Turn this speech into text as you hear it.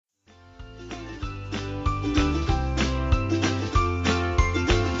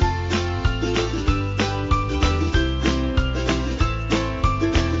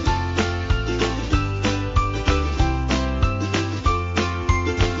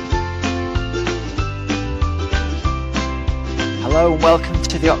Hello and welcome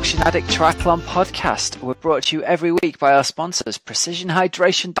to the Oxygen Addict Triathlon Podcast. We're brought to you every week by our sponsors,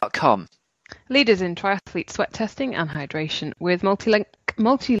 PrecisionHydration.com. Leaders in triathlete sweat testing and hydration with multi-length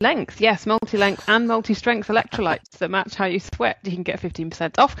and multi-strength electrolytes that match how you sweat. You can get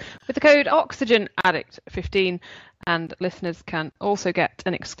 15% off with the code OxygenAddict15, and listeners can also get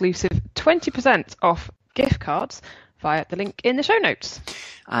an exclusive 20% off gift cards via the link in the show notes.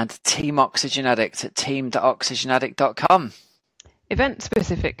 And Team Oxygen Addict at team.oxygenaddict.com.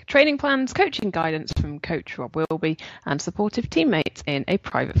 Event-specific training plans, coaching guidance from Coach Rob Wilby, and supportive teammates in a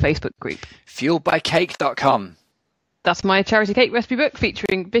private Facebook group. Fueledbycake.com. That's my charity cake recipe book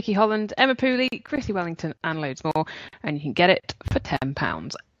featuring Vicky Holland, Emma Pooley, Chrissy Wellington, and loads more. And you can get it for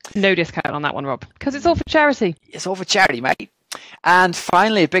 £10. No discount on that one, Rob, because it's all for charity. It's all for charity, mate. And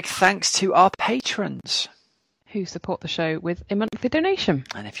finally, a big thanks to our patrons who support the show with a monthly donation.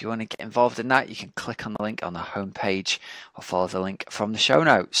 And if you want to get involved in that, you can click on the link on the homepage or follow the link from the show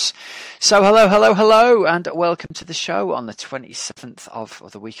notes. So hello, and welcome to the show on the 27th of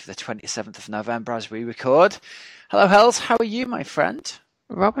the week of the 27th of November as we record. Hello, Hells. How are you, my friend?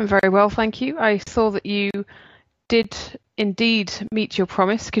 Rob, I'm very well, thank you. I saw that you did indeed meet your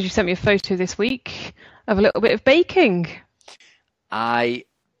promise because you sent me a photo this week of a little bit of baking. I'm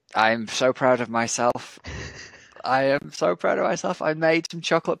so proud of myself. I am so proud of myself. I made some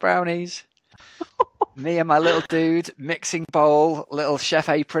chocolate brownies. Me and my little dude, mixing bowl, little chef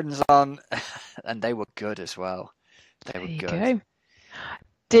aprons on, and they were good as well. They were good. Go.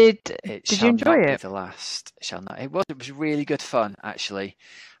 Did you enjoy it? The last shall not. It was really good fun, actually.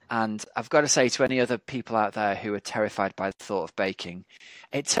 And I've got to say to any other people out there who are terrified by the thought of baking,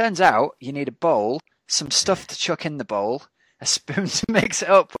 it turns out you need a bowl, some stuff to chuck in the bowl, a spoon to mix it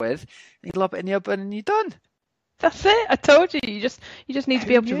up with, and you lob it in the oven and you're done. That's it. I told you. You just need to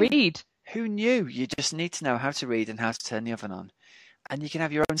be able to read. Who knew? You just need to know how to read and how to turn the oven on, and you can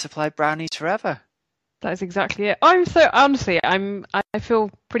have your own supply of brownies forever. That is exactly it. I feel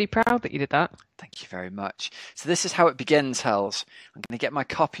pretty proud that you did that. Thank you very much. So this is how it begins, Hells. I'm going to get my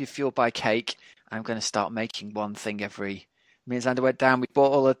copy of Fueled by Cake. I'm going to start making one thing every. Me and Xander went down. We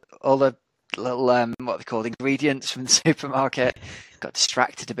bought all the little what they call ingredients from the supermarket. Got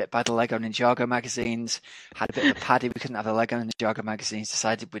distracted a bit by the Lego Ninjago magazines. Had a bit of a paddy. We couldn't have the Lego Ninjago magazines.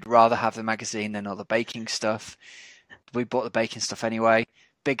 Decided we'd rather have the magazine than all the baking stuff. We bought the baking stuff anyway.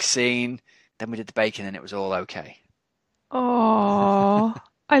 Big scene. Then we did the baking and it was all okay. Oh,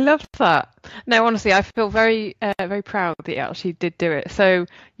 I love that. No, honestly, I feel very, very proud that you actually did do it. So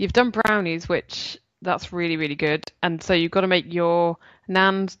you've done brownies, which that's really, really good. And so you've got to make your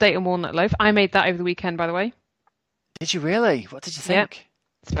Nan's date and walnut loaf. I made that over the weekend, by the way. Did you really? What did you think? Yep.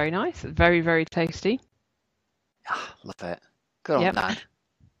 It's very nice. It's very, very tasty. Love it. Good on Nan.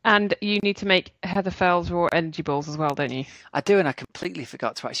 And you need to make Heather Fell's raw energy balls as well, don't you? I do, and I completely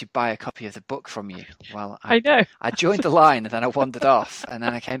forgot to actually buy a copy of the book from you. Well, I know. I joined the line and then I wandered off, and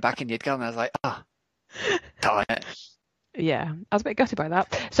then I came back and you'd gone, and I was like, darn it. Yeah, I was a bit gutted by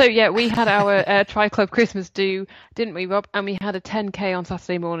that. So yeah, we had our Tri Club Christmas do, didn't we, Rob? And we had a 10K on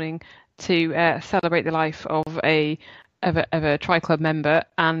Saturday morning to celebrate the life of a Tri Club member,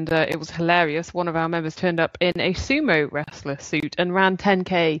 and it was hilarious. One of our members turned up in a sumo wrestler suit and ran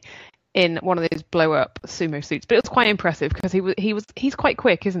 10K in one of those blow up sumo suits. But it was quite impressive because he's quite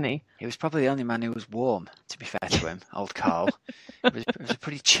quick, isn't he? He was probably the only man who was warm, to be fair to him, old Carl. It was a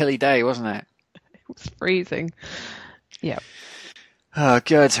pretty chilly day, wasn't it? It was freezing. Yeah. Oh,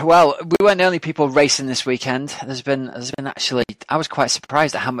 good. Well, we weren't the only people racing this weekend. There's been actually, I was quite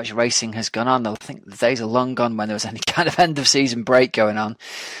surprised at how much racing has gone on. I think the days are long gone when there was any kind of end of season break going on.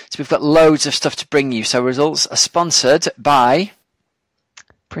 So we've got loads of stuff to bring you. So results are sponsored by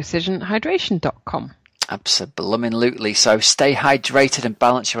PrecisionHydration.com. Absolutely. So stay hydrated and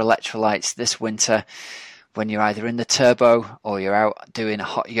balance your electrolytes this winter when you're either in the turbo or you're out doing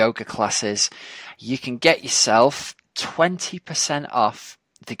hot yoga classes. You can get yourself 20% off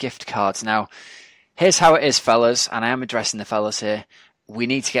the gift cards. Now, here's how it is, fellas, and I am addressing the fellas here. We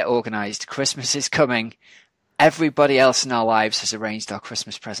need to get organised. Christmas is coming. Everybody else in our lives has arranged our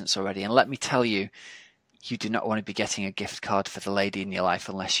Christmas presents already, and let me tell you, you do not want to be getting a gift card for the lady in your life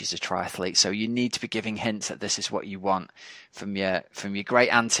unless she's a triathlete. So you need to be giving hints that this is what you want from your great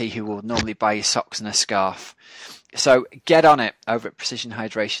auntie who will normally buy you socks and a scarf. So get on it over at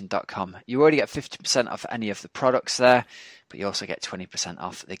precisionhydration.com. You already get 50% off any of the products there, but you also get 20%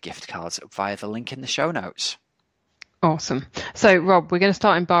 off the gift cards via the link in the show notes. Awesome. So, Rob, we're going to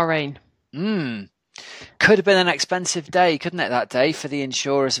start in Bahrain. Could have been an expensive day, couldn't it, that day, for the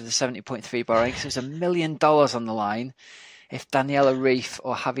insurers of the 70.3 Bahrain, because there's $1 million on the line if Daniela Rief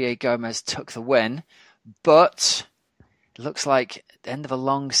or Javier Gomez took the win. But It looks like the end of a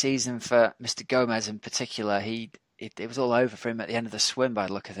long season for Mr. Gomez in particular. It was all over for him at the end of the swim by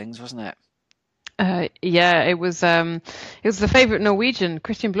the look of things, wasn't it? Yeah, it was the favourite Norwegian,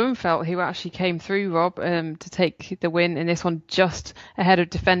 Christian Blumenfeld, who actually came through, Rob, to take the win in this one just ahead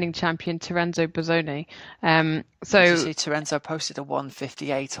of defending champion Terenzo Bozzone. Did you see Terenzo posted a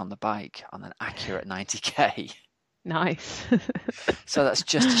 1:58 on the bike on an accurate 90k? Nice. So that's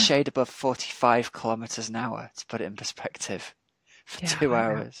just a shade above 45 kilometers an hour, to put it in perspective, for 2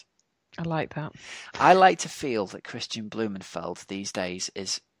 hours. I like that. I like to feel that Christian Blumenfeld these days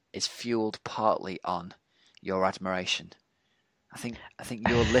is fueled partly on your admiration. I think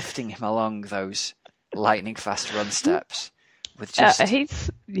you're lifting him along those lightning fast run steps with just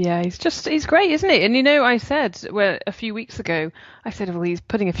he's great, isn't he? And I said a few weeks ago, I said, well, he's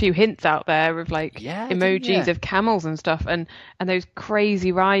putting a few hints out there of emojis of camels and stuff, and those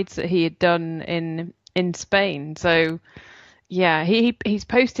crazy rides that he had done in Spain. So yeah, he's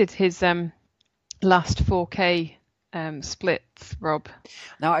posted his last 4K splits, Rob.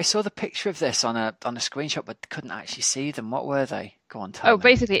 Now, I saw the picture of this on a screenshot, but couldn't actually see them. What were they? Go on, tell me.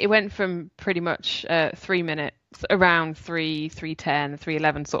 Basically, it went from pretty much 3 minutes, around 3:10,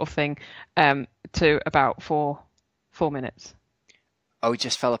 3:11 sort of thing, to about 4 minutes. Oh, he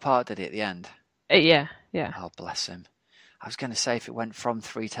just fell apart, did he, at the end? Yeah. Oh, bless him. I was going to say if it went from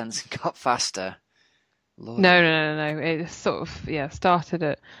 3:10s and got faster. Lord. No. It sort of started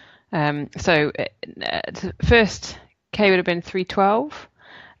at. First K would have been 3:12,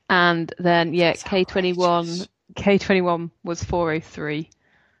 and then K21 was 4:03.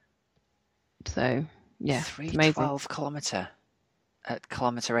 So yeah, 3:12 kilometer at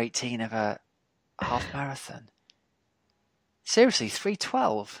kilometer 18 of a half marathon. Seriously,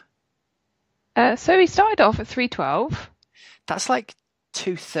 3:12. So he started off at 3:12. That's like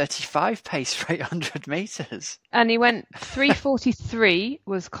 2:35 pace for 800 meters. And he went 3:43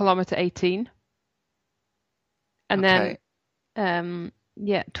 was kilometer 18. And then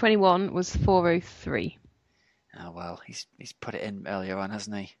 21 was 4:03. Oh well, he's put it in earlier on,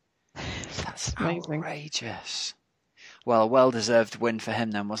 hasn't he? That's amazing. Outrageous. Well, a well-deserved win for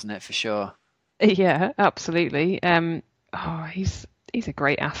him then, wasn't it, for sure? Yeah, absolutely. He's a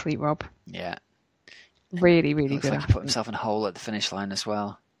great athlete, Rob. Yeah. Really, really looks good. Like he put himself in a hole at the finish line as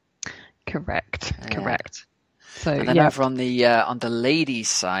well. Correct. So and then over on the ladies'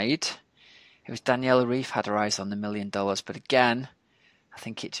 side, it was Daniela Reef had her eyes on the $1 million, but again, I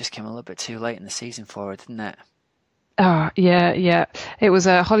think it just came a little bit too late in the season for her, didn't it? Oh, yeah. It was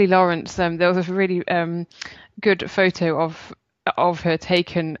Holly Lawrence. There was a really good photo of her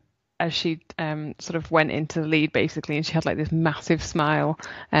taken as she sort of went into the lead, basically, and she had like this massive smile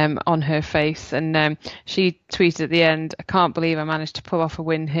on her face. And she tweeted at the end, "I can't believe I managed to pull off a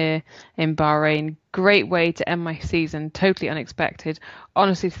win here in Bahrain. Great way to end my season, totally unexpected.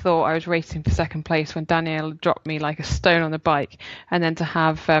 Honestly thought I was racing for second place when Danielle dropped me like a stone on the bike. And then to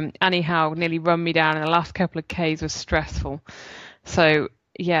have Annie Howe nearly run me down in the last couple of Ks was stressful." So,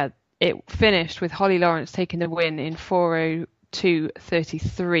 yeah, it finished with Holly Lawrence taking the win in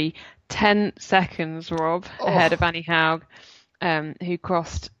 4:02:33, 10 seconds, Rob, ahead of Annie Haug, who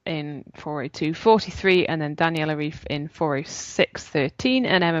crossed in 4:02:43, and then Daniela Reef in 4:06:13,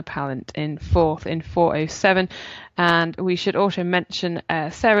 and Emma Pallant in fourth in 4:07. And we should also mention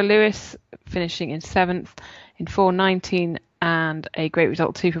Sarah Lewis finishing in seventh in 4:19, and a great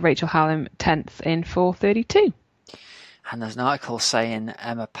result too for Rachel Hallam, 10th in 4:32. And there's an article saying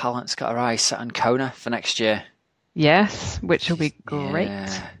Emma Pallant's got her eyes set on Kona for next year. Yes, which will be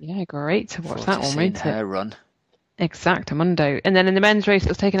great. Yeah, great to watch that one, won't it? Her run. Exactamundo. And then in the men's race, it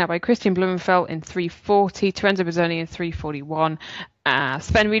was taken out by Christian Blumenfeld in 3:40, Terenzo Bozzone in 3:41,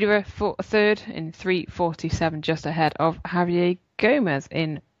 Sven Riederer for third in 3:47, just ahead of Javier Gomez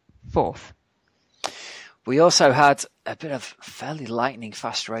in fourth. We also had a bit of fairly lightning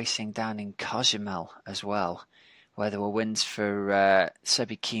fast racing down in Cozumel as well, where there were wins for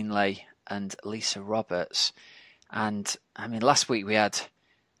Sebi Kienle and Lisa Roberts. And I mean, last week we had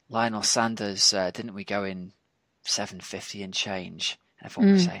Lionel Sanders, didn't we, go in 7:50 and change? And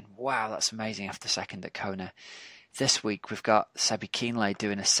everyone was saying, wow, that's amazing after second at Kona. This week we've got Sebi Kienle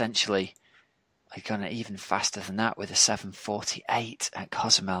doing essentially, like, gone even faster than that with a 7:48 at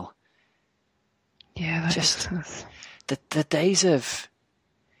Cozumel. Yeah, just the days of.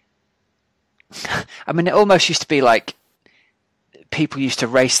 I mean, it almost used to be like people used to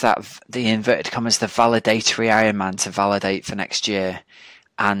race the inverted commas, the validatory Ironman to validate for next year,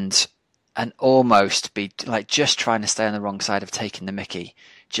 and almost be like just trying to stay on the wrong side of taking the mickey,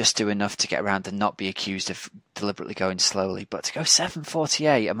 just do enough to get around and not be accused of deliberately going slowly. But to go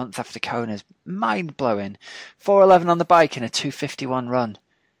 7:48 a month after Kona is mind-blowing. 4:11 on the bike in a 2:51 run.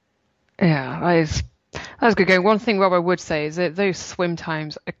 Yeah, that's good going. One thing, Rob, I would say is that those swim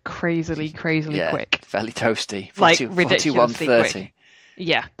times are crazily quick. Fairly toasty. Like ridiculously 41:30. quick.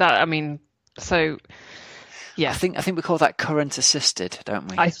 Yeah, so yeah. I think we call that current assisted, don't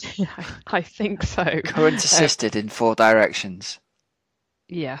we? I think so. Current assisted in 4 directions.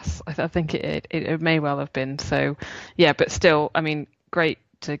 Yes, I think it may well have been. So yeah, but still, great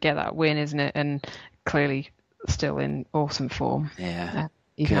to get that win, isn't it? And clearly still in awesome form. Yeah,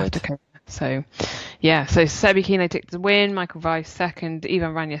 even after Kona. So yeah, so Sebi Kienle took the win, Michael Weiss second,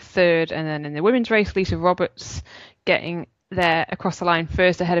 Ivan Rania third, and then in the women's race, Lisa Roberts getting there across the line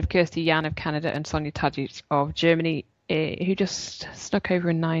first ahead of Kirsty Jan of Canada and Sonia Tadjic of Germany, who just snuck over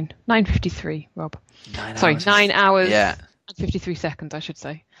in 9:53, Rob. 9 hours and 53 seconds, I should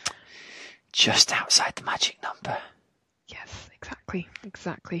say. Just outside the magic number. Yes, exactly.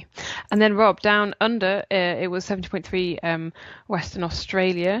 And then, Rob, down under, it was 70.3 Western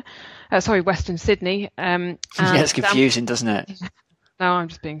Australia. Western Sydney. It's confusing, doesn't it? No, I'm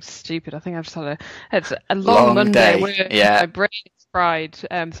just being stupid. I think I've just had it's a long Monday day. Where my brain is fried.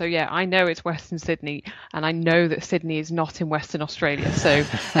 So yeah, I know it's Western Sydney, and I know that Sydney is not in Western Australia. So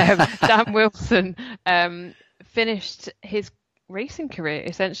Dan Wilson finished his racing career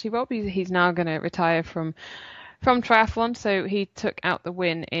essentially. Rob, he's now going to retire from triathlon, so he took out the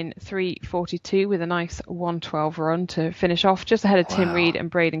win in 3:42 with a nice 1:12 run to finish off, just ahead of Tim Reed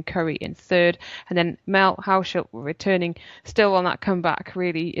and Braden Curry in third, and then Mel Hauschild returning still on that comeback,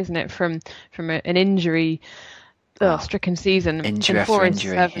 really, isn't it, from an injury stricken season. Injury after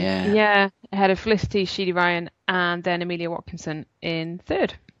injury, yeah, ahead of Felicity Sheedy Ryan and then Amelia Watkinson in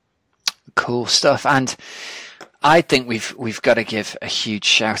third. Cool stuff. And I think we've got to give a huge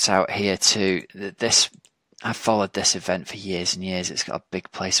shout out here to this. I've followed this event for years and years. It's got a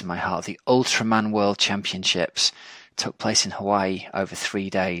big place in my heart. The Ultraman World Championships took place in Hawaii over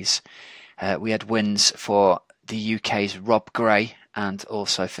 3 days. We had wins for the UK's Rob Gray and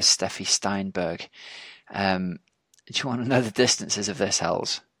also for Steffi Steinberg. Do you want to know the distances of this,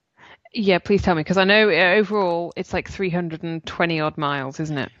 Hells? Yeah, please tell me, because I know overall it's like 320 odd miles,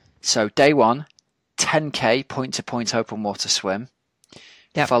 isn't it? So day 1, 10k point-to-point open water swim.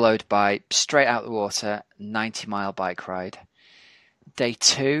 Yep. Followed by straight out the water, 90-mile bike ride. Day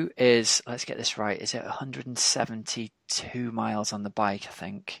 2 is, let's get this right, is it 172 miles on the bike, I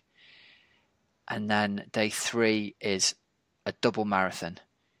think? And then day 3 is a double marathon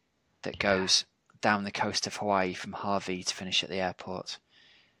that goes down the coast of Hawaii from Harvey to finish at the airport.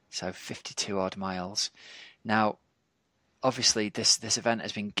 So 52 odd miles. Now, obviously, this event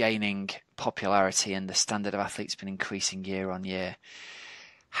has been gaining popularity and the standard of athletes has been increasing year on year.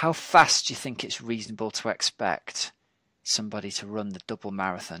 How fast do you think it's reasonable to expect somebody to run the double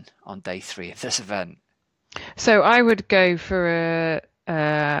marathon on day 3 of this event? So I would go for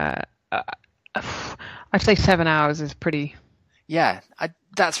I'd say 7 hours is pretty. Yeah,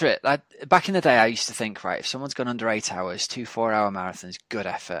 that's it. Back in the day, I used to think, right, if someone's gone under 8 hours, 2 4-hour marathons, good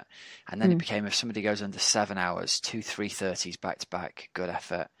effort. And then it became, if somebody goes under 7 hours, 2 3:30s back to back, good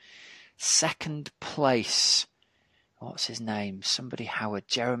effort. Second place. What's his name?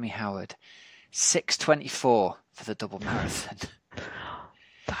 Jeremy Howard. 6:24 for the double marathon.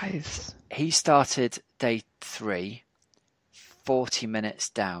 He started day 3, 40 minutes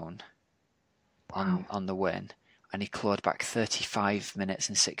down on the win, and he clawed back 35 minutes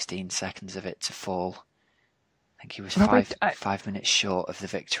and 16 seconds of it to fall. I think he was 5 minutes short of the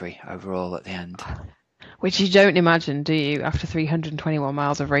victory overall at the end. Which you don't imagine, do you, after 321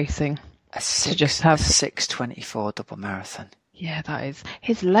 miles of racing? A 6:24 double marathon. Yeah, that is.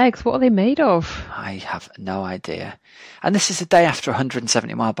 His legs, what are they made of? I have no idea. And this is a day after a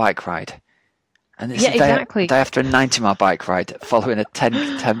 170-mile bike ride. And this is a day after a 90-mile bike ride following a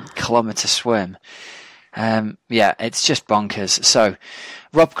 10-kilometre swim. It's just bonkers. So,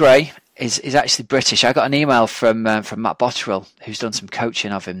 Rob Gray is actually British. I got an email from Matt Botterill, who's done some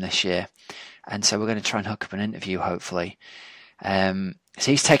coaching of him this year. And so we're going to try and hook up an interview, hopefully. So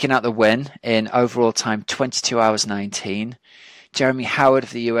he's taken out the win in overall time 22 hours 19. Jeremy Howard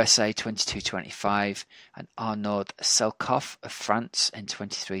of the USA 22:25 and Arnaud Selkoff of France in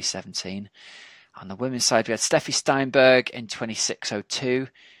 23:17. On the women's side, we had Steffi Steinberg in 26:02,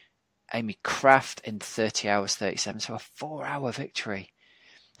 Amy Kraft in 30 hours 37, so a 4-hour victory,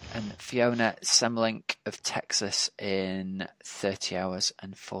 and Fiona Semlink of Texas in 30 hours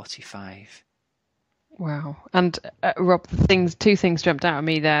and 45. Wow. And Rob, two things jumped out at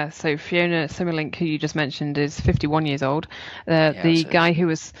me there. So Fiona Simmerlink, who you just mentioned, is 51 years old. Yeah, The guy who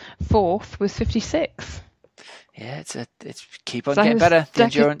was fourth was 56. yeah, it's keep on So getting it was better. The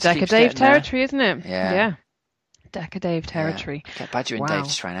endurance keeps Dave getting there. territory, isn't it? Yeah, Yeah. Dave yeah. territory. Get badgering Dave Wow.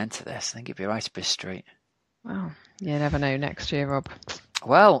 to try and enter this. I think he'd be right up his street. Wow. You never know next year, Rob.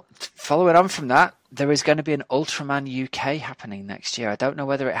 Well, following on from that, there is going to be an Ultraman UK happening next year. I don't know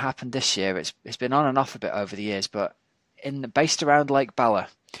whether it happened this year. It's been on and off a bit over the years, but based around Lake Bala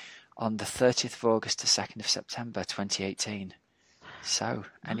on the 30th of August to 2nd of September 2018. So,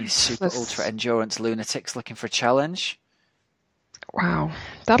 any super ultra endurance lunatics looking for a challenge? Wow.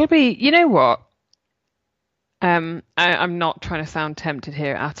 That'll be, you know what? I'm not trying to sound tempted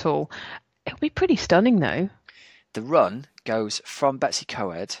here at all. It'll be pretty stunning though. The run goes from Betsy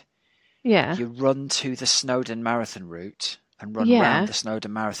Coed. Yeah. You run to the Snowdon Marathon route and run round the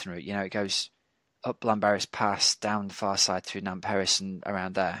Snowdon Marathon route. You know, it goes up Llanberis Pass, down the far side through Nantperis and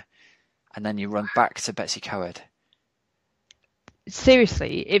around there. And then you run back to Betsy Coed.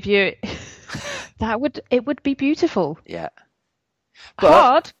 Seriously, if you it would be beautiful. Yeah.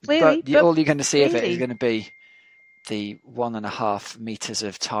 Hard, clearly. But all you're going to see of it really is going to be the 1.5 meters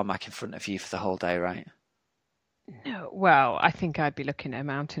of tarmac in front of you for the whole day, right? No, well, I think I'd be looking at a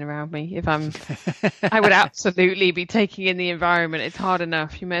mountain around me if I would absolutely be taking in the environment. It's hard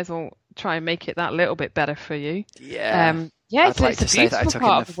enough. You may as well try and make it that little bit better for you. Yeah. Yeah, I'd like to say that I took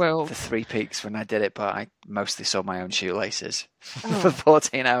in the Three Peaks when I did it, but I mostly saw my own shoelaces for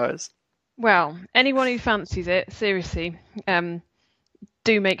 14 hours. Well, anyone who fancies it, seriously,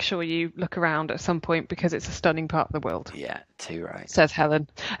 do make sure you look around at some point because it's a stunning part of the world. Yeah, too right. Says Helen.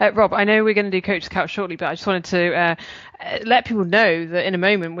 Rob, I know we're going to do Coach's Couch shortly, but I just wanted to let people know that in a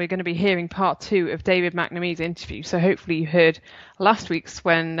moment we're going to be hearing part 2 of David McNamee's interview. So hopefully you heard last week's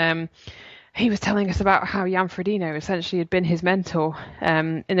when he was telling us about how Jan Frodeno essentially had been his mentor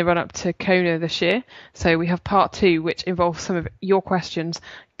in the run-up to Kona this year. So we have part 2, which involves some of your questions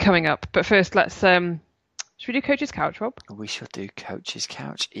coming up. But first, let's... should we do Coach's Couch, Rob? We should do Coach's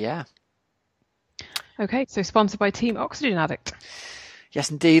Couch, yeah. Okay, so sponsored by Team Oxygen Addict. Yes,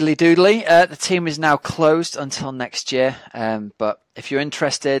 indeedly doodly. The team is now closed until next year, but if you're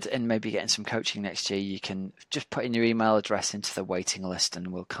interested in maybe getting some coaching next year, you can just put in your email address into the waiting list and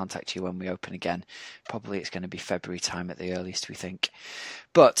we'll contact you when we open again. Probably it's going to be February time at the earliest, we think.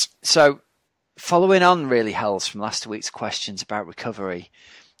 But, so, following on really, Hells, from last week's questions about recovery,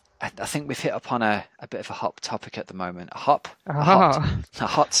 I think we've hit upon a bit of a hot topic at the moment. A hot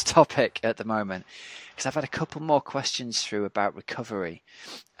topic at the moment. Because I've had a couple more questions through about recovery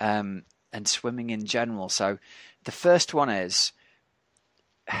and swimming in general. So the first one is,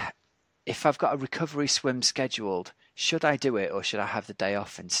 if I've got a recovery swim scheduled, should I do it or should I have the day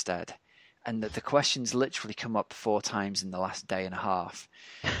off instead? And the question's literally come up 4 times in the last day and a half.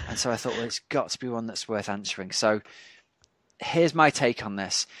 And so I thought, well, it's got to be one that's worth answering. So here's my take on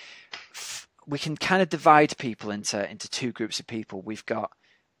this. We can kind of divide people into 2 groups of people. We've got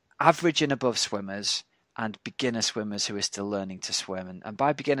average and above swimmers and beginner swimmers who are still learning to swim. And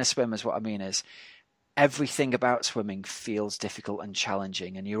by beginner swimmers, what I mean is everything about swimming feels difficult and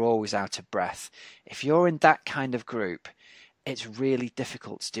challenging and you're always out of breath. If you're in that kind of group, it's really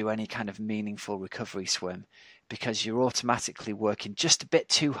difficult to do any kind of meaningful recovery swim because you're automatically working just a bit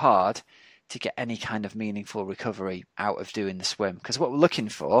too hard to get any kind of meaningful recovery out of doing the swim. Because what we're looking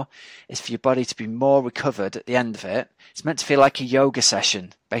for is for your body to be more recovered at the end of it. It's meant to feel like a yoga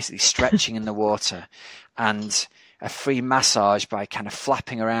session, basically stretching in the water and a free massage by kind of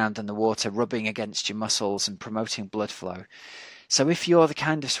flapping around in the water, rubbing against your muscles and promoting blood flow. So if you're the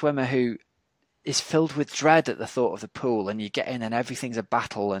kind of swimmer who is filled with dread at the thought of the pool and you get in and everything's a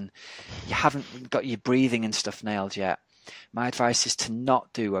battle and you haven't got your breathing and stuff nailed yet, my advice is to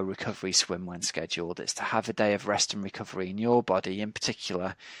not do a recovery swim when scheduled. It's to have a day of rest and recovery, and your body in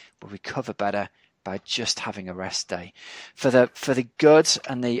particular will recover better by just having a rest day. For the good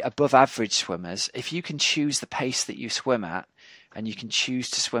and the above average swimmers, if you can choose the pace that you swim at and you can choose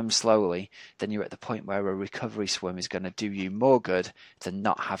to swim slowly, then you're at the point where a recovery swim is going to do you more good than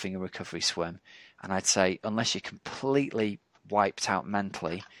not having a recovery swim. And I'd say unless you're completely wiped out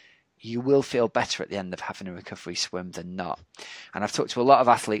mentally, you will feel better at the end of having a recovery swim than not. And I've talked to a lot of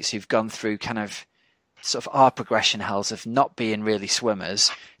athletes who've gone through kind of sort of our progression, Hells, of not being really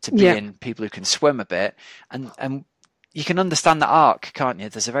swimmers to being people who can swim a bit. And you can understand the arc, can't you?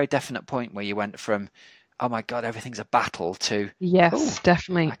 There's a very definite point where you went from, oh my God, everything's a battle to, yes,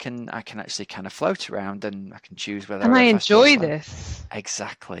 definitely. I can actually kind of float around and I can choose whether I enjoy this.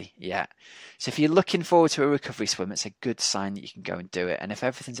 Exactly, yeah. So if you're looking forward to a recovery swim, it's a good sign that you can go and do it. And if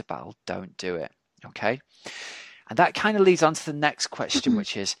everything's a battle, don't do it. Okay. And that kind of leads on to the next question,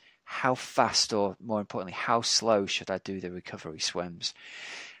 which is how fast, or more importantly, how slow should I do the recovery swims?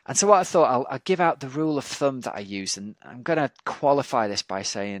 And so what I thought, I'll give out the rule of thumb that I use, and I'm going to qualify this by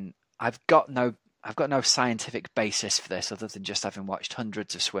saying I've got no scientific basis for this other than just having watched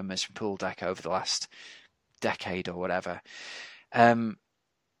hundreds of swimmers from pool deck over the last decade or whatever. And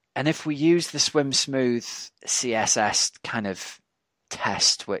if we use the Swim Smooth CSS kind of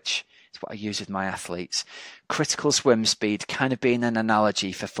test, which is what I use with my athletes, critical swim speed kind of being an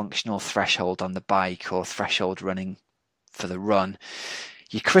analogy for functional threshold on the bike or threshold running for the run.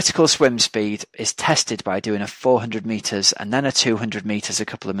 Your critical swim speed is tested by doing a 400 meters and then a 200 meters a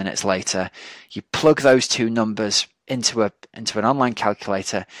couple of minutes later. You plug those two numbers into an online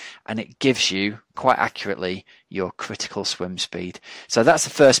calculator, and it gives you quite accurately your critical swim speed. So that's the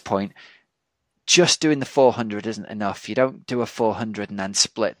first point. Just doing the 400 isn't enough. You don't do a 400 and then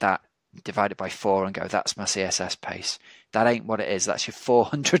split that, divide it by 4 and go, that's my CSS pace. That ain't what it is. That's your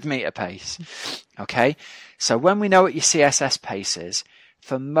 400 meter pace. Okay. So when we know what your CSS pace is,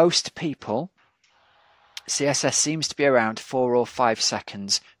 for most people, CSS seems to be around 4 or 5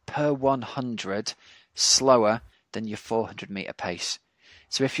 seconds per 100 slower than your 400 meter pace.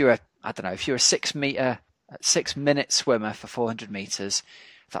 So if you're a 6 minute swimmer for 400 meters,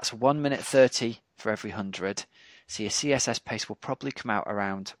 that's 1 minute 30 for every 100. So your CSS pace will probably come out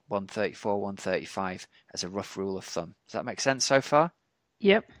around 134, 135 as a rough rule of thumb. Does that make sense so far?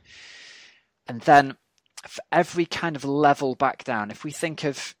 Yep. And then for every kind of level back down, if we think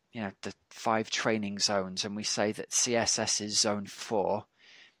of the 5 training zones and we say that CSS is zone 4,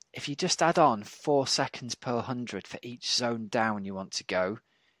 if you just add on 4 seconds per 100 for each zone down you want to go,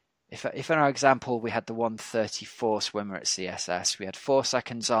 if in our example we had the 134 swimmer at CSS, we had 4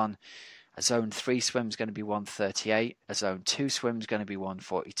 seconds on, a zone 3 swim is going to be 138, a zone 2 swim is going to be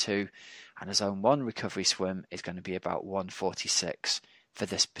 142, and a zone 1 recovery swim is going to be about 146 for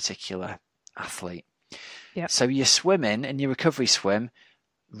this particular athlete. Yep. So you're swimming in your recovery swim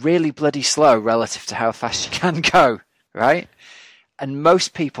really bloody slow relative to how fast you can go, right? And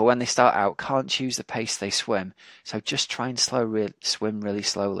most people, when they start out, can't choose the pace they swim. So just try and swim really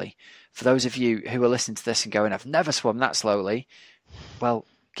slowly. For those of you who are listening to this and going, I've never swum that slowly, well,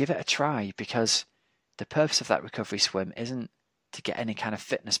 give it a try, because the purpose of that recovery swim isn't to get any kind of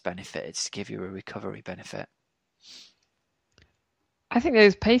fitness benefit. It's to give you a recovery benefit. I think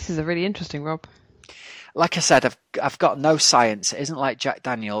those paces are really interesting, Rob. Like I said, I've got no science. It isn't like Jack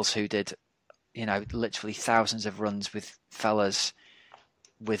Daniels, who did, literally thousands of runs with fellas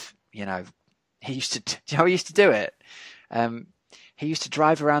with, he used to do it? He used to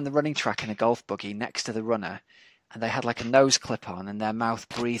drive around the running track in a golf buggy next to the runner, and they had like a nose clip on and their mouth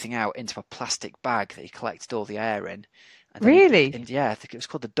breathing out into a plastic bag that he collected all the air in. And really? Yeah, I think it was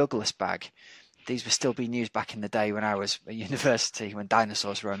called the Douglas bag. These were still being used back in the day when I was at university, when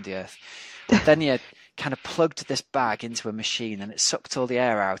dinosaurs roamed the earth. And then you kind of plugged this bag into a machine and it sucked all the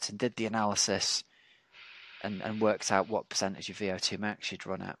air out and did the analysis and worked out what percentage of VO2 max you'd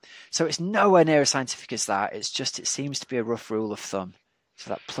run at. So it's nowhere near as scientific as that. It's just, it seems to be a rough rule of thumb.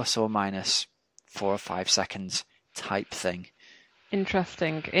 So that plus or minus 4 or 5 seconds type thing.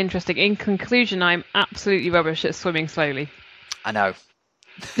 Interesting. In conclusion, I'm absolutely rubbish at swimming slowly. I know.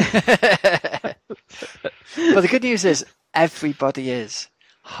 But the good news is everybody is.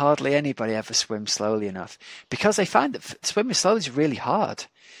 Hardly anybody ever swims slowly enough, because they find that swimming slowly is really hard.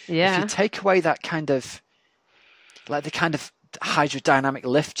 Yeah. If you take away that kind of, like the kind of hydrodynamic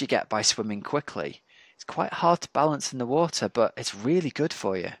lift you get by swimming quickly, it's quite hard to balance in the water, but it's really good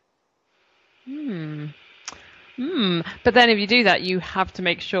for you. But then if you do that, you have to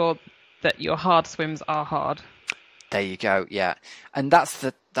make sure that your hard swims are hard. There you go. Yeah. And that's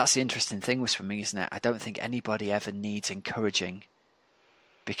the interesting thing with swimming, isn't it? I don't think anybody ever needs encouraging,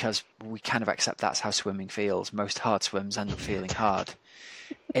 because we kind of accept that's how swimming feels. Most hard swims end up feeling hard.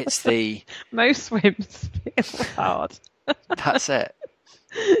 It's the... Most swims feel hard. That's it.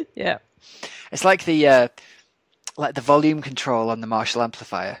 Yeah. It's like the volume control on the Marshall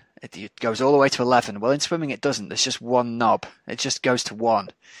amplifier. It goes all the way to 11. Well, in swimming it doesn't. There's just one knob. It just goes to 1.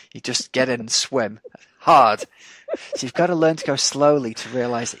 You just get in and swim hard. So you've got to learn to go slowly to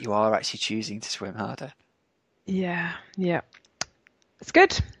realise that you are actually choosing to swim harder. Yeah. It's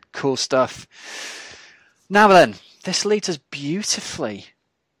good. Cool stuff. Now then, this leads us beautifully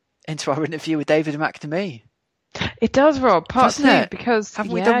into our interview with David McNamee. It does, Rob. Part Doesn't 2, it? because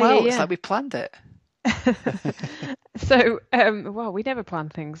Haven't we done well? It's like we planned it. So, well, we never plan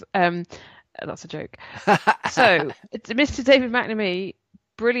things. That's a joke. So, Mr. David McNamee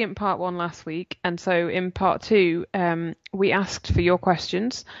brilliant part one last week, and so in part two, we asked for your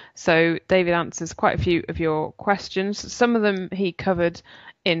questions. So David answers quite a few of your questions. Some of them he covered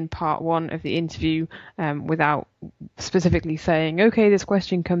in part one of the interview, without specifically saying, okay, this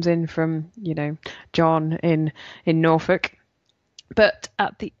question comes in from, John in Norfolk. But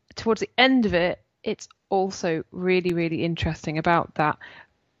towards the end of it, it's also really, really interesting about that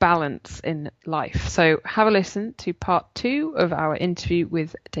balance in life. So have a listen to part two of our interview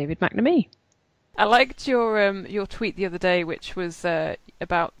with David McNamee. I liked your tweet the other day, which was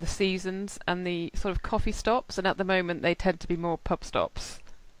about the seasons and the sort of coffee stops, and at the moment they tend to be more pub stops.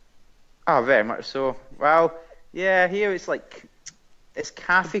 Oh, very much so. Well, yeah, here it's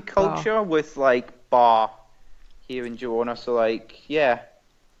cafe culture with bar here in Girona. So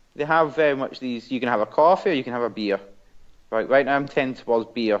they have very much these. You can have a coffee or you can have a beer. Right now I'm tending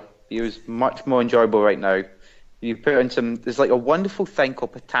towards beer. Beer is much more enjoyable right now. You put in there's a wonderful thing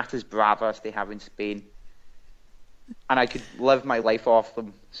called patatas bravas they have in Spain. And I could live my life off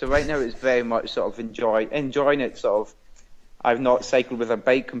them. So right now it's very much sort of enjoying it sort of. I've not cycled with a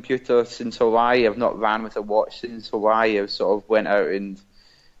bike computer since Hawaii. I've not ran with a watch since Hawaii. I've sort of went out and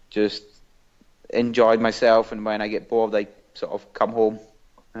just enjoyed myself. And when I get bored, I sort of come home.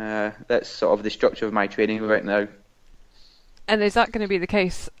 That's sort of the structure of my training right now. And is that going to be the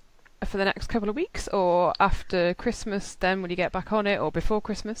case for the next couple of weeks, or after Christmas then, when you get back on it, or before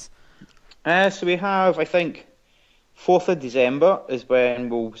Christmas? So we have, I think, 4th of December is when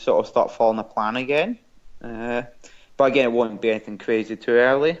we'll sort of start following a plan again. But again, it won't be anything crazy too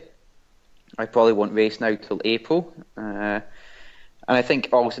early. I probably won't race now till April. And I think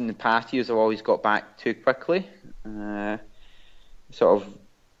also in the past years I've always got back too quickly. So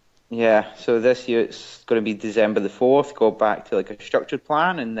this year it's going to be December the 4th, go back to a structured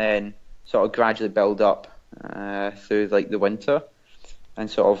plan, and then sort of gradually build up through the winter, and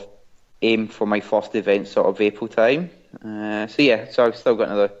sort of aim for my first event sort of April time. So I've still got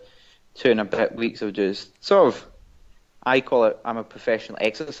another 2 and a bit weeks of just sort of, I call it, I'm a professional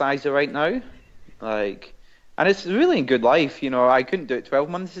exerciser right now. And it's really a good life, I couldn't do it 12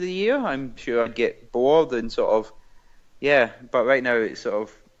 months of the year. I'm sure I'd get bored and but right now it's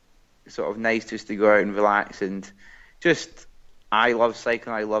sort of nice just to go out and relax and just, I love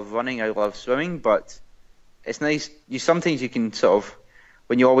cycling, I love running, I love swimming, but it's nice. Sometimes you can sort of,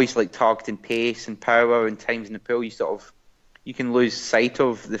 when you're always targeting pace and power and times in the pool, you can lose sight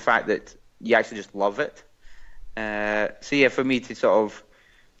of the fact that you actually just love it. For me to sort of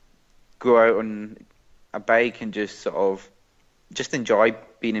go out on a bike and just sort of just enjoy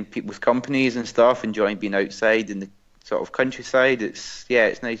being in people's companies and stuff, enjoying being outside in the sort of countryside, it's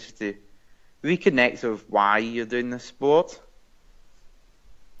nice to reconnect with why you're doing this sport.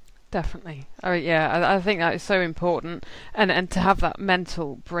 Definitely. Oh yeah, I think that is so important, and to have that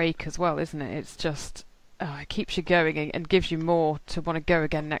mental break as well, isn't it? It's just it keeps you going and gives you more to want to go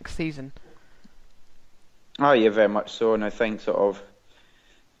again next season. Oh yeah, very much so. And I think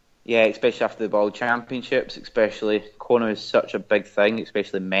especially after the World Championships, especially Kona is such a big thing,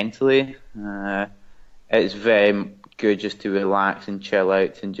 especially mentally. It's very good just to relax and chill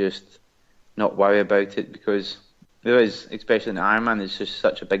out and just not worry about it, because there is, especially in Ironman, there's just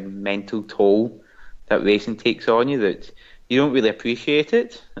such a big mental toll that racing takes on you that you don't really appreciate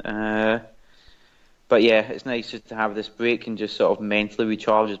it. But yeah, it's nice just to have this break and just sort of mentally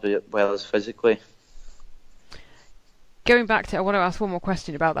recharge as well as physically. Going back to, I want to ask one more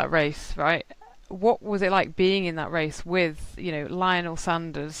question about that race, right? What was it like being in that race with, Lionel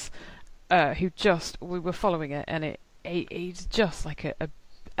Sanders, we were following it, and he's just like an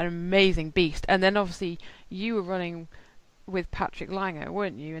amazing beast. And then obviously you were running with Patrick Langer,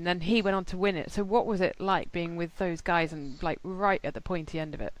 weren't you? And then he went on to win it. So what was it like being with those guys and right at the pointy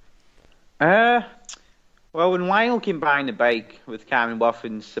end of it? Well, when Lionel came behind the bike with Cameron Worth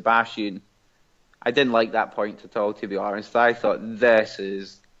and Sebastian, I didn't like that point at all, to be honest. I thought, this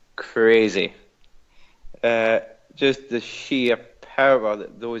is crazy. Just the sheer power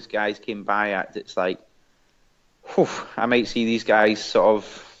that those guys came by at, it's I might see these guys sort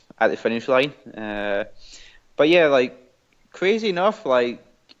of at the finish line. But yeah, crazy enough, I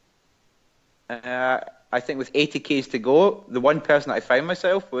think with 80 Ks to go, the one person that I found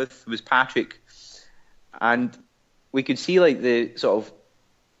myself with was Patrick. And we could see the sort of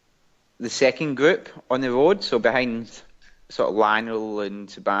the second group on the road, so behind sort of Lionel and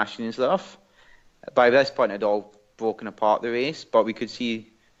Sebastian and stuff. By this point, it had all broken apart the race, but we could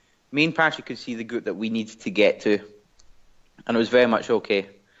see, me and Patrick could see the group that we needed to get to, and it was very much okay.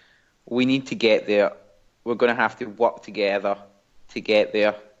 We need to get there. We're going to have to work together to get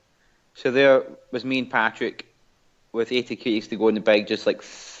there. So there was me and Patrick with 80 k's to go in the bike, just like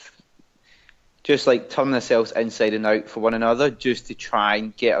turning ourselves inside and out for one another, just to try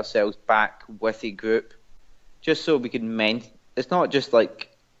and get ourselves back with a group, just so we can It's not just like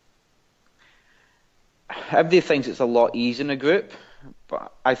everybody thinks it's a lot easier in a group,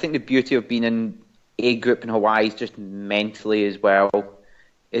 but I think the beauty of being in a group in Hawaii is just mentally as well,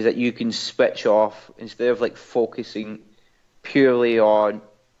 is that you can switch off instead of like focusing purely on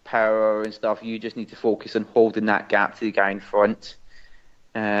power and stuff. You just need to focus on holding that gap to the guy in front.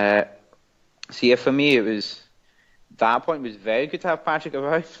 So yeah, for me, that point was very good to have Patrick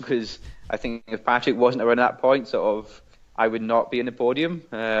around, because I think if Patrick wasn't around at that point, I would not be in the podium.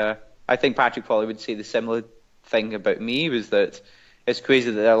 I think Patrick probably would say the similar thing about me, was that it's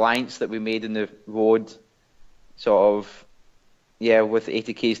crazy that the alliance that we made in the road, with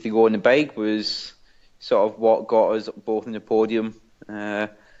 80 k's to go on the bike, was sort of what got us both in the podium. It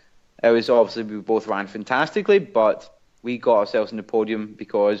was obviously we both ran fantastically, but we got ourselves in the podium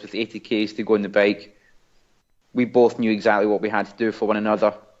because with 80 k's to go on the bike, we both knew exactly what we had to do for one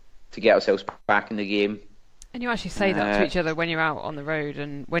another to get ourselves back in the game. And you actually say that to each other when you're out on the road,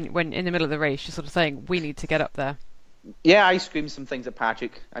 and when in the middle of the race, you're sort of saying, we need to get up there. Yeah, I screamed some things at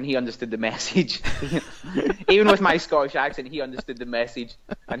Patrick, and he understood the message. Even with my Scottish accent, he understood the message,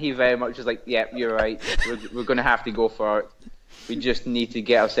 and he very much was like, yeah, you're right, we're going to have to go for it. We just need to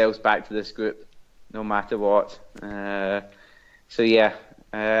get ourselves back to this group, no matter what. And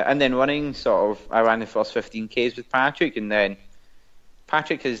then running, I ran the first 15 k's with Patrick, and then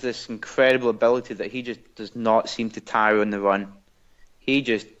Patrick has this incredible ability that he just does not seem to tire on the run. He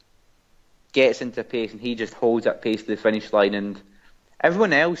just gets into pace, and he just holds that pace to the finish line, and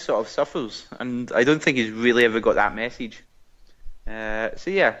everyone else sort of suffers, and I don't think he's really ever got that message.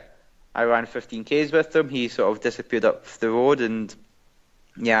 I ran 15 k's with him. He sort of disappeared up the road, and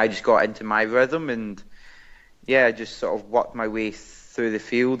I just got into my rhythm, and just sort of worked my way through the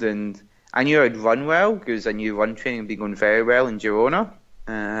field, and I knew I'd run well because I knew run training had been going very well in Girona,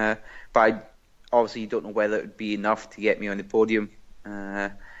 but I obviously don't know whether it would be enough to get me on the podium.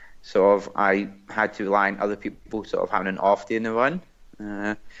 I had to rely on other people sort of having an off day in the run.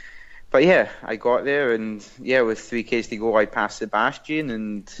 I got there, and with 3 k's to go, I passed Sebastian.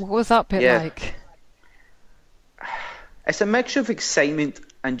 And what was that bit like? It's a mixture of excitement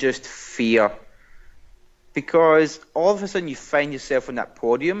and just fear, because all of a sudden you find yourself on that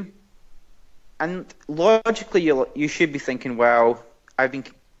podium, and logically you should be thinking, well, I've been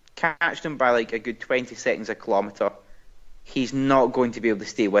catching him by like a good 20 seconds a kilometre. He's not going to be able to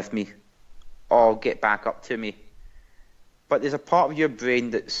stay with me or get back up to me. But there's a part of your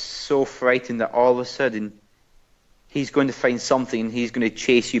brain that's so frightened that all of a sudden he's going to find something and he's going to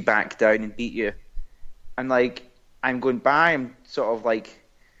chase you back down and beat you. And I'm going by, I'm sort of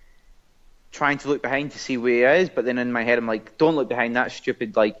trying to look behind to see where he is, but then in my head I'm like, don't look behind, that's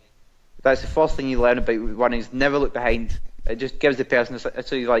stupid. That's the first thing you learn about running, is never look behind. It just gives the person,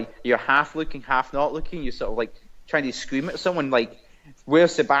 so you're half looking, half not looking. You're sort of trying to scream at someone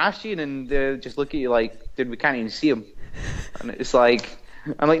where's Sebastian? And they just look at you dude, we can't even see him. And it's I'm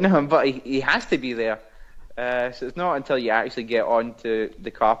no, but he has to be there. So it's not until you actually get onto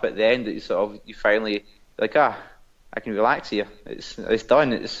the carpet at the end that you finally I can relax here. It's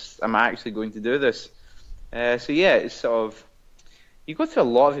done. I'm actually going to do this. It's sort of, you go through a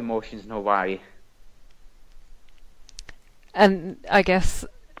lot of emotions in Hawaii. And I guess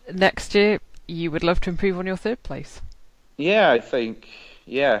next year you would love to improve on your 3rd place. Yeah, I think,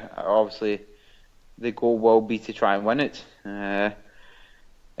 obviously the goal will be to try and win it.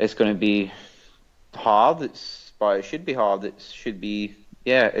 It's going to be hard, but it should be hard. It should be,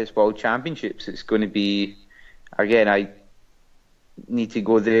 it's World Championships. It's going to be, again, I need to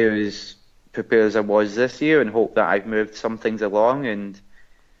go there as prepared as I was this year and hope that I've moved some things along. And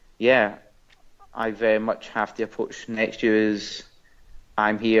I very much have to approach next year as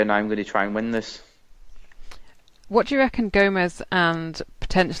I'm here and I'm going to try and win this. What do you reckon Gomez and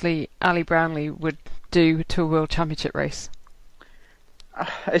potentially Ali Brownlee would do to a World Championship race?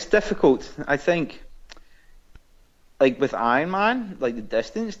 It's difficult. I think, with Ironman, the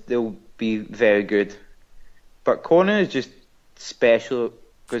distance, they'll be very good. But Kona is just special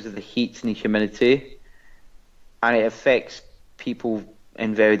because of the heat and the humidity, and it affects people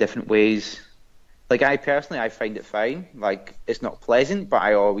in very different ways. I personally, I find it fine. It's not pleasant, but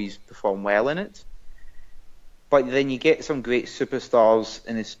I always perform well in it. But then you get some great superstars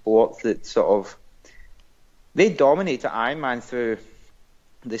in the sport that they dominate at Ironman through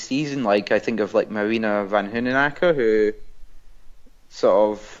the season. I think of Marina van Hoenenacker, who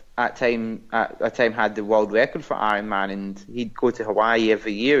at a time had the world record for Ironman, and he'd go to Hawaii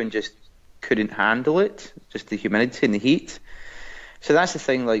every year and just couldn't handle it, just the humidity and the heat. So that's the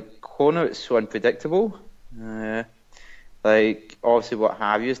thing, like Kona, it's so unpredictable. Like obviously what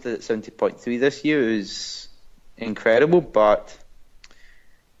Javier did at 70.3 this year is incredible, but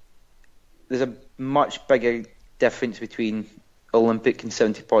there's a much bigger difference between Olympic and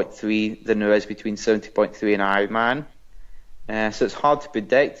 70.3 than there is between 70.3 and Ironman. So it's hard to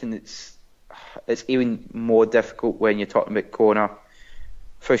predict, and it's even more difficult when you're talking about Kona.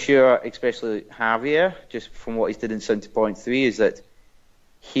 For sure, especially Javier, just from what he's did in 70.3, is that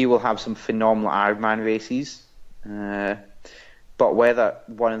he will have some phenomenal Ironman races. But whether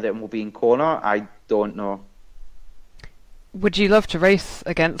one of them will be in Kona, I don't know. Would you love to race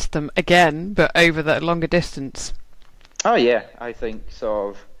against them again, but over that longer distance? Oh yeah, I think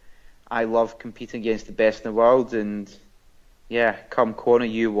I love competing against the best in the world, and yeah, come Kona,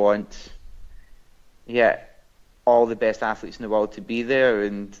 you want all the best athletes in the world to be there,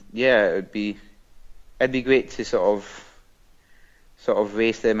 and yeah, it'd be great to sort of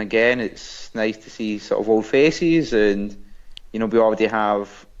race them again. It's nice to see sort of old faces, and we already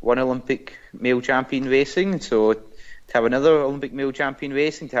have one Olympic male champion racing, so to have another Olympic male champion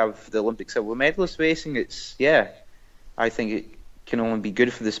racing, to have the Olympic silver medalist racing, I think it can only be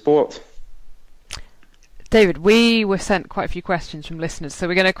good for the sport. David, we were sent quite a few questions from listeners, so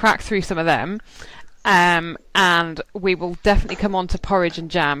we're going to crack through some of them. And we will definitely come on to porridge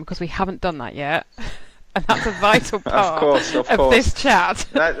and jam, because we haven't done that yet. And that's a vital part of this chat.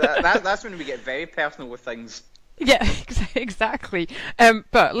 That's when we get very personal with things. Yeah, exactly.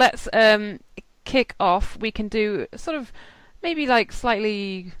 But let's kick off. We can do sort of maybe like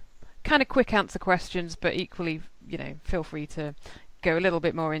slightly kind of quick answer questions, but equally, feel free to go a little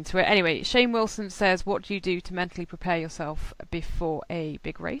bit more into it. Anyway, Shane Wilson says, what do you do to mentally prepare yourself before a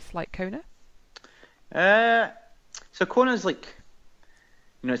big race like Kona? So Kona's like,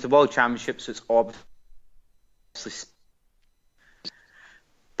 it's the World Championship, so it's obviously,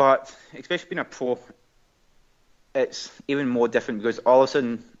 but especially being a pro, it's even more different, because all of a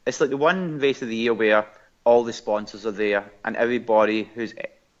sudden it's like the one race of the year where all the sponsors are there, and anybody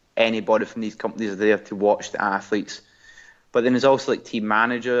from these companies are there to watch the athletes. But then there's also like team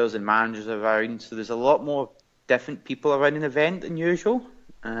managers and managers around, so there's a lot more different people around an event than usual.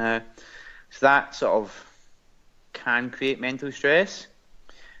 So that sort of can create mental stress.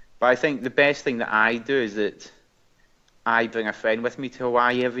 But I think the best thing that I do is that I bring a friend with me to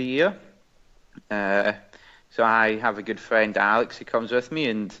Hawaii every year. So I have a good friend, Alex, who comes with me,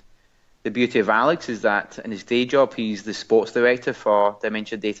 and the beauty of Alex is that in his day job, he's the sports director for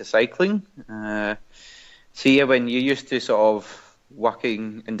Dimension Data Cycling. So yeah, when you're used to sort of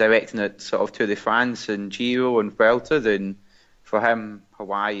working and directing at sort of Tour de France and Giro and Vuelta, then for him,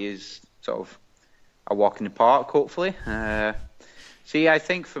 Hawaii is sort of a walk in the park, hopefully. So yeah, I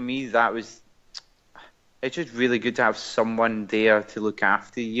think for me it's just really good to have someone there to look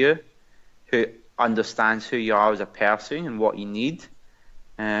after you, who understands who you are as a person and what you need.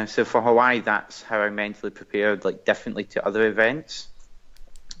 So for Hawaii, that's how I mentally prepared, like differently to other events.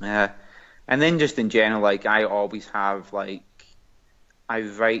 And then just in general, like I always have I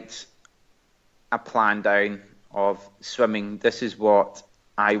write a plan down of swimming. This is what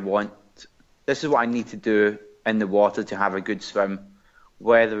I want. This is what I need to do in the water to have a good swim.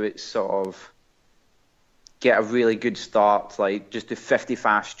 Whether it's sort of get a really good start, like just do 50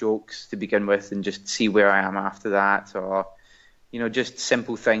 fast strokes to begin with and just see where I am after that, or just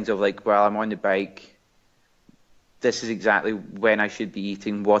simple things of like, well, I'm on the bike, this is exactly when I should be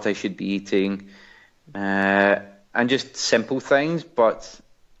eating, what I should be eating, and just simple things. But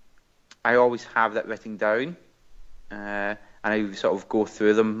I always have that written down, and I sort of go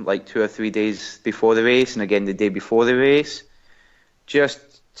through them like 2 or 3 days before the race, and again the day before the race, just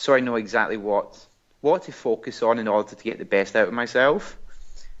so I know exactly what to focus on in order to get the best out of myself.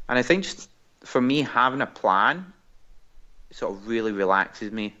 And I think just for me, having a plan sort of really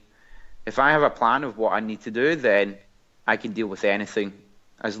relaxes me. If I have a plan of what I need to do, then I can deal with anything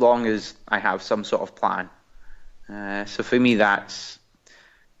as long as I have some sort of plan. So for me, that's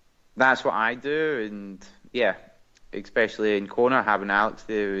what I do, and yeah, especially in Kona, having Alex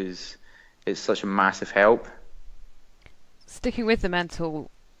there is such a massive help. Sticking with the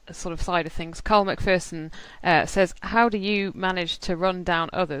mental sort of side of things, Carl McPherson says, how do you manage to run down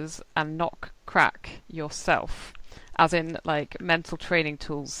others and not crack yourself? As in, like, mental training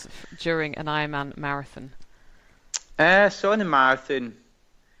tools during an Ironman marathon. So in a marathon,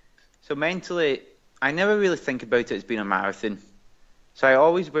 so mentally, I never really think about it as being a marathon. So I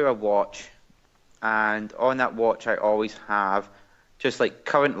always wear a watch, and on that watch I always have just like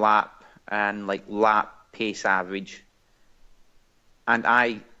current lap and like lap pace average. And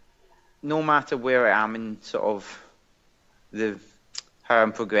I no matter where I am in sort of how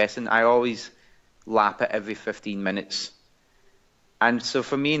I'm progressing, I always lap it every 15 minutes. And so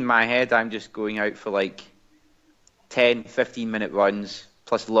for me, in my head, I'm just going out for like 10, 15-minute runs,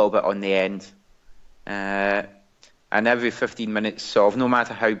 plus a little bit on the end. And every 15 minutes, sort of, no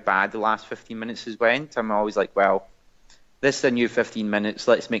matter how bad the last 15 minutes has went, I'm always like, well, this is a new 15 minutes.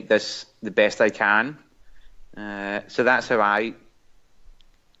 Let's make this the best I can. So that's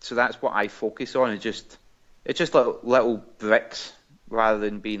what I focus on. It's just little bricks rather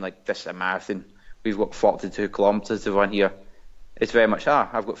than being like, this is a marathon. We've got 42 kilometers to run here. It's very much,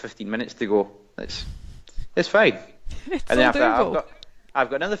 I've got 15 minutes to go. It's fine. It's and then after doable. that, I've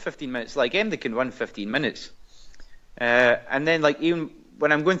got another 15 minutes. Like, they can run 15 minutes. And then, like, even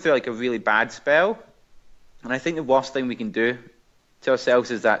when I'm going through like a really bad spell, and I think the worst thing we can do to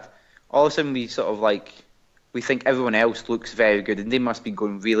ourselves is that all of a sudden we sort of like, we think everyone else looks very good and they must be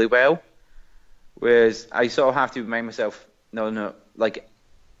going really well. Whereas I sort of have to remind myself, no, like,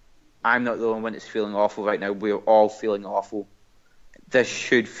 I'm not the only one that's feeling awful right now. We're all feeling awful. This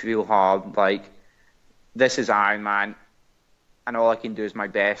should feel hard. Like, this is Ironman, and all I can do is my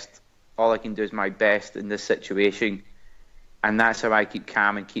best. All I can do is my best in this situation. And that's how I keep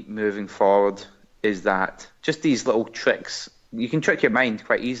calm and keep moving forward, is that just these little tricks. You can trick your mind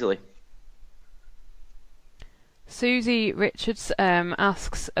quite easily. Susie Richards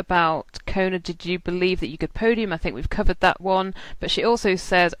asks about Kona. Did you believe that you could podium? I think we've covered that one. But she also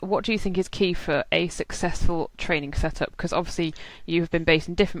says, what do you think is key for a successful training setup? Because obviously you've been based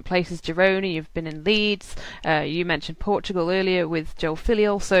in different places. Girona, you've been in Leeds. You mentioned Portugal earlier with Joel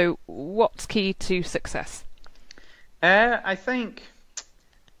Filial. So what's key to success? I think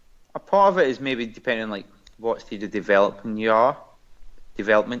a part of it is maybe depending on like what stage of developments you are.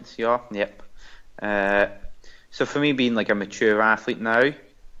 Yep. So for me, being like a mature athlete now,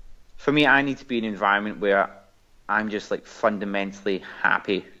 for me, I need to be in an environment where I'm just like fundamentally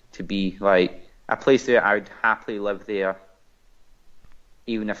happy to be. Like, a place where I would happily live there,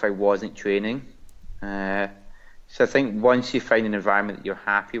 even if I wasn't training. So I think once you find an environment that you're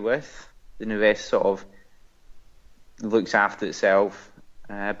happy with, then the rest sort of looks after itself.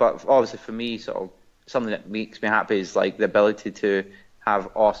 But obviously for me, sort of something that makes me happy is like the ability to have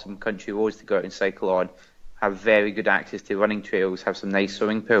awesome country roads to go out and cycle on, have very good access to running trails, have some nice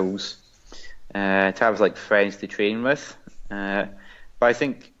swimming pools, to have like friends to train with. But I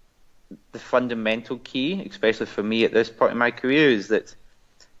think the fundamental key, especially for me at this point in my career, is that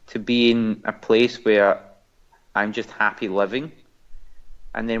to be in a place where I'm just happy living.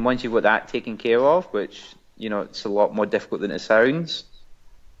 And then once you've got that taken care of, which, you know, it's a lot more difficult than it sounds,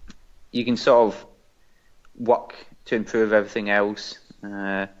 you can sort of work to improve everything else.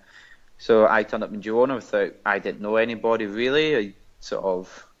 So I turned up in Girona I didn't know anybody really. But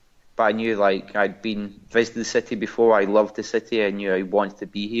I knew like I'd been visited the city before. I loved the city. I knew I wanted to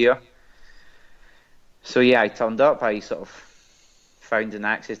be here. So yeah, I turned up. I sort of found an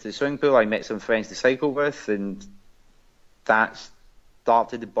access to the swimming pool. I met some friends to cycle with, and that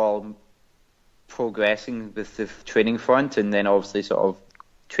started the ball progressing with the training front. And then obviously sort of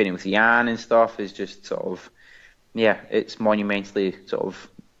training with Jan and stuff is just sort of, yeah, it's monumentally sort of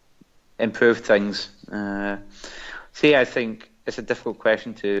improved things. So yeah, I think it's a difficult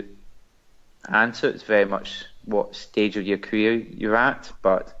question to answer. It's very much what stage of your career you're at,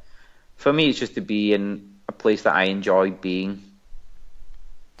 but for me it's just to be in a place that I enjoy being.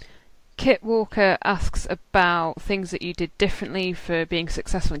 Kit Walker asks about things that you did differently for being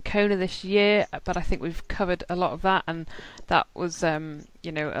successful in Kona this year, but I think we've covered a lot of that, and that was a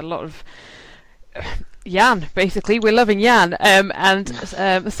lot of Jan, basically. We're loving Jan. And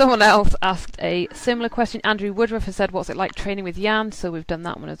someone else asked a similar question. Andrew Woodruff has said, what's it like training with Jan? So we've done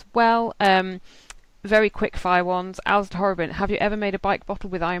that one as well. Very quick fire ones. Alistair Horrobin, have you ever made a bike bottle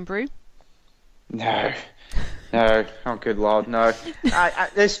with Iron Brew? No. Oh, good Lord, no.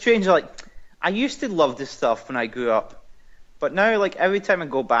 It's strange, like, I used to love this stuff when I grew up, but now, like, every time I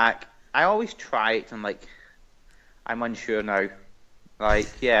go back, I always try it, and, like, I'm unsure now. Like,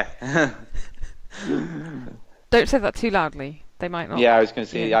 yeah. Don't say that too loudly. They might not. Yeah, I was going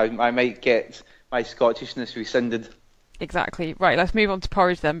to say, yeah. I might get my Scottishness rescinded. Exactly. Right, let's move on to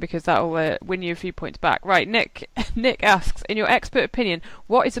porridge then, because that'll win you a few points back. Right, Nick asks, in your expert opinion,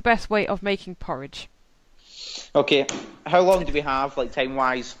 what is the best way of making porridge? Okay, how long do we have, like,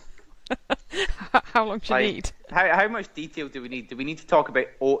 time-wise? How long do you need? How much detail do we need? Do we need to talk about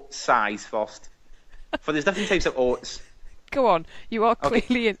oat size first? For there's different types of oats. Go on, you are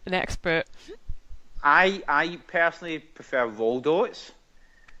clearly an expert. I personally prefer rolled oats.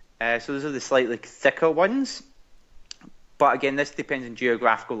 So those are the slightly thicker ones. But again, this depends on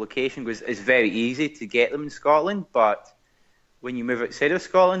geographical location, because it's very easy to get them in Scotland, but when you move outside of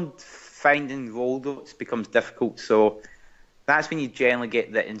Scotland, finding rolled oats becomes difficult. So that's when you generally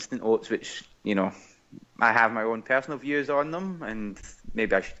get the instant oats, which, you know, I have my own personal views on them, and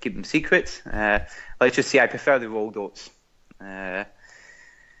maybe I should keep them secret. Let's just say I prefer the rolled oats. So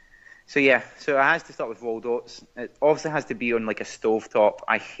it has to start with rolled oats. It also has to be on like a stovetop.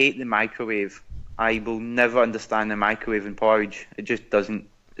 I hate the microwave. I will never understand the microwave in porridge. It just doesn't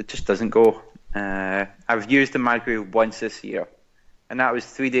go. I've used the microwave once this year, and that was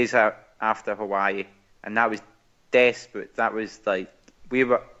 3 days after Hawaii, and that was desperate. That was like, we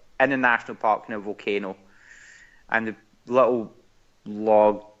were in a national park in a volcano, and the little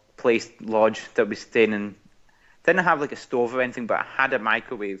lodge that we staying in didn't have like a stove or anything, but it had a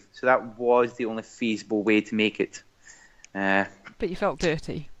microwave, so that was the only feasible way to make it. But you felt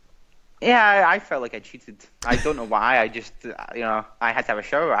dirty. Yeah, I felt like I cheated. I don't know why. I just, I had to have a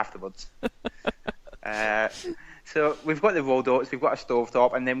shower afterwards. So we've got the rolled oats, we've got a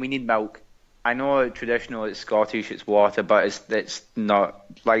stovetop, and then we need milk. I know traditional, it's Scottish, it's water, but it's not.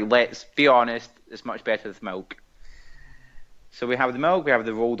 Like, let's be honest, it's much better with milk. So we have the milk, we have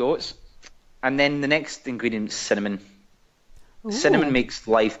the rolled oats, and then the next ingredient is cinnamon. Ooh. Cinnamon makes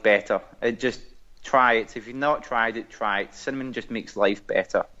life better. Try it. If you've not tried it, try it. Cinnamon just makes life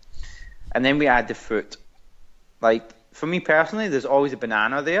better. And then we add the fruit. Like, for me personally, there's always a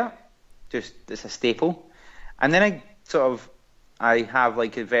banana there. It's a staple. And then I have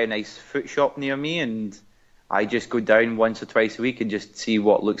like a very nice fruit shop near me, and I just go down once or twice a week and just see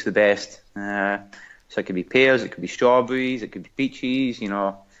what looks the best. So it could be pears, it could be strawberries, it could be peaches, you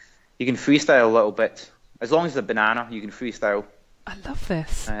know. You can freestyle a little bit. As long as it's a banana, you can freestyle. I love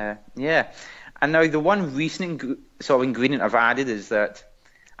this. Yeah. And now the one recent ingredient I've added is that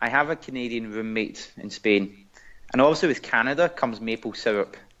I have a Canadian roommate in Spain. And also with Canada comes maple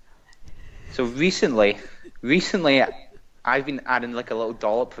syrup. So recently I've been adding like a little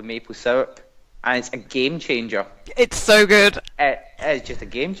dollop of maple syrup, and it's a game changer. It's so good. It's just a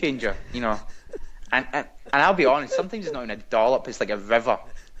game changer, you know. And I'll be honest, sometimes it's not even a dollop, it's like a river.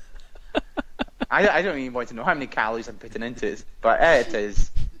 I don't even want to know how many calories I'm putting into it, but it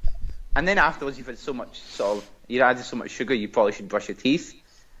is. And then afterwards, you've had so much you added so much sugar, you probably should brush your teeth.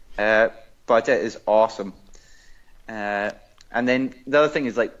 But it is awesome. And then the other thing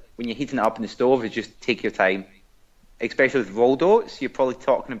is, like, when you're heating it up in the stove, is just take your time. Especially with rolled oats, you're probably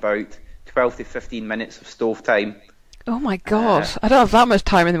talking about 12 to 15 minutes of stove time. Oh my god, I don't have that much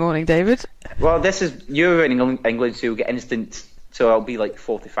time in the morning, David. Well, you're in England, so you'll get instant, so it'll be like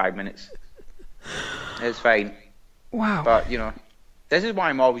 45 minutes. It's fine. Wow. But, you know, this is why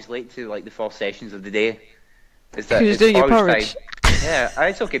I'm always late to like the first sessions of the day. Is that you're doing your porridge. Yeah,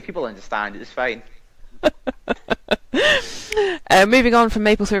 it's okay, people understand, it's fine. Moving on from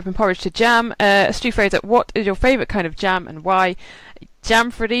maple syrup and porridge to jam, Stu Fraser, what is your favourite kind of jam and why?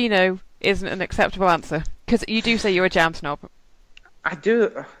 Jam Fredino isn't an acceptable answer, because you do say you're a jam snob. I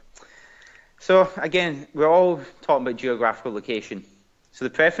do. So again, we're all talking about geographical location. So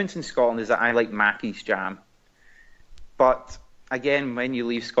the preference in Scotland is that I like Mackie's jam. But again, when you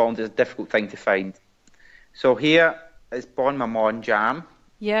leave Scotland, it's a difficult thing to find. So here is Bon Mammon jam.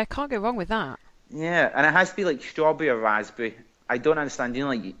 Yeah, can't go wrong with that. Yeah, and it has to be like strawberry or raspberry. I don't understand, you know,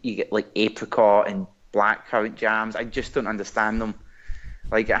 like you get like apricot and blackcurrant jams. I just don't understand them.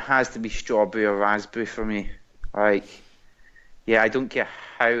 Like, it has to be strawberry or raspberry for me. Like, yeah, I don't care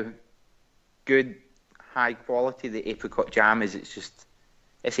how good, high quality the apricot jam is.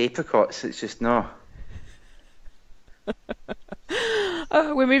 It's apricots. It's just no.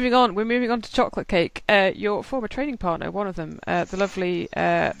 We're moving on. We're moving on to chocolate cake. Your former training partner, one of them, the lovely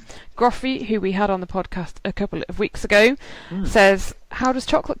Groffy, who we had on the podcast a couple of weeks ago, says, how does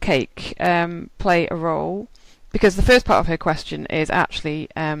chocolate cake play a role? Because the first part of her question is actually,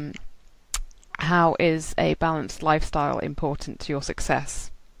 how is a balanced lifestyle important to your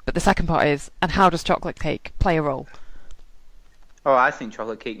success? But the second part is, and how does chocolate cake play a role? Oh, I think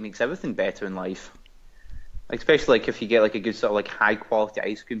chocolate cake makes everything better in life. Especially like if you get like a good sort of like high quality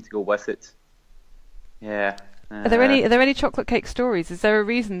ice cream to go with it. Yeah. Are there any chocolate cake stories? Is there a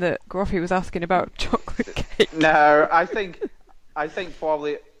reason that Groffy was asking about chocolate cake? No, I think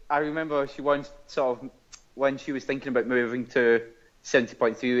probably I remember she once sort of when she was thinking about moving to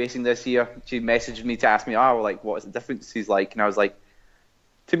 70.3 racing this year, she messaged me to ask me, like, what is the difference he's like? And I was like,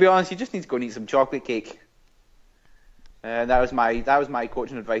 to be honest, you just need to go and eat some chocolate cake. And that was my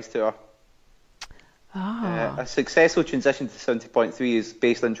coaching advice to her. A successful transition to 70.3 is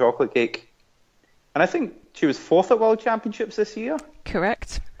based on chocolate cake. And I think she was 4th at World Championships this year.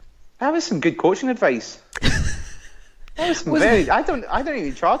 Correct. That was some good coaching advice. I don't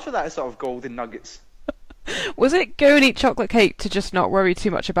even charge for that sort of golden nuggets. Was it go and eat chocolate cake to just not worry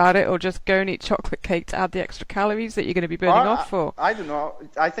too much about it, or just go and eat chocolate cake to add the extra calories that you're going to be burning off? Or I don't know.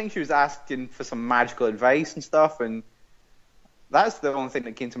 I think she was asking for some magical advice and stuff, and that's the only thing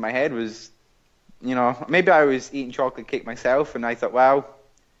that came to my head was, maybe I was eating chocolate cake myself, and I thought, well,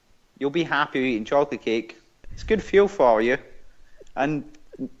 you'll be happy eating chocolate cake. It's good fuel for you. And,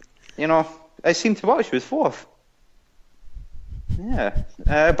 it seemed to work. She was 4th. Yeah.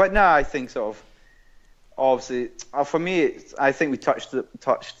 But no, I think sort of, obviously, for me, I think we touched a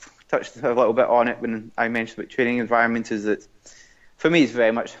little bit on it when I mentioned about training environment, is that for me it's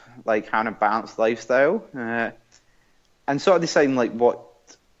very much like having a balanced lifestyle, and sort of deciding like what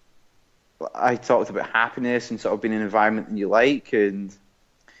I talked about, happiness and sort of being in an environment that you like. And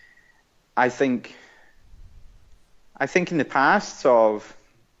I think in the past, sort of,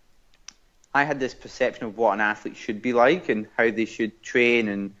 I had this perception of what an athlete should be like and how they should train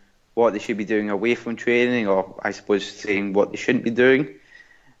and what they should be doing away from training, or I suppose saying what they shouldn't be doing.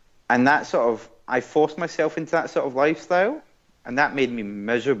 And that sort of, I forced myself into that sort of lifestyle, and that made me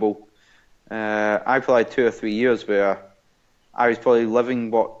miserable. I probably had 2 or 3 years where I was probably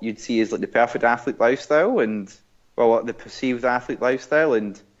living what you'd see as like the perfect athlete lifestyle, and the perceived athlete lifestyle,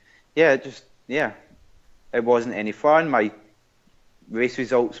 and it wasn't any fun. My race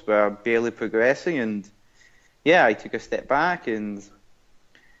results were barely progressing, and I took a step back and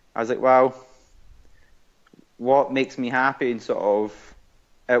I was like, well, what makes me happy? And sort of,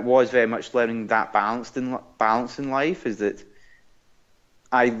 it was very much learning that balance in life, is that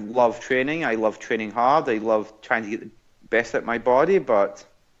I love training. I love training hard. I love trying to get the best out of my body, but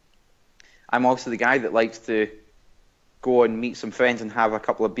I'm also the guy that likes to go and meet some friends and have a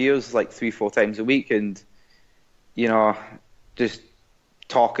couple of beers like 3-4 times a week, and just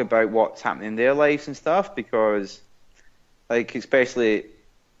talk about what's happening in their lives and stuff, because like, especially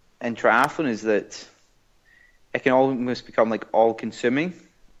in triathlon, is that it can almost become like all-consuming,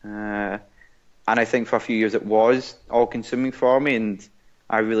 and I think for a few years it was all-consuming for me, and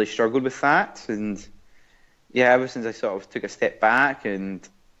I really struggled with that. And ever since I sort of took a step back and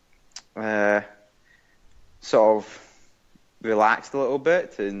sort of relaxed a little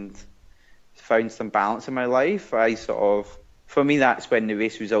bit and found some balance in my life, for me, that's when the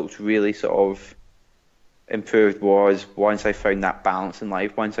race results really sort of improved, was once I found that balance in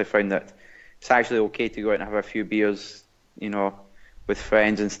life, once I found that it's actually okay to go out and have a few beers, with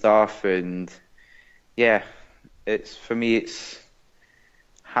friends and stuff. And for me, it's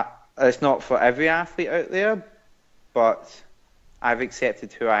not for every athlete out there, but I've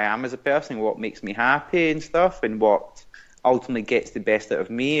accepted who I am as a person, what makes me happy and stuff, and what ultimately gets the best out of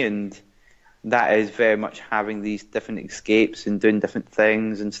me. And that is very much having these different escapes and doing different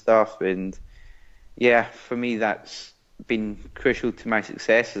things and stuff. And for me, that's been crucial to my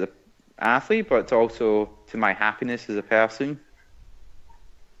success as an athlete, but also to my happiness as a person.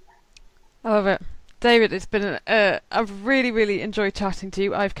 I love it. David, it's been I've really, really enjoyed chatting to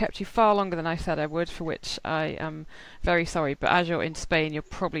you. I've kept you far longer than I said I would, for which I am very sorry. But as you're in Spain, you're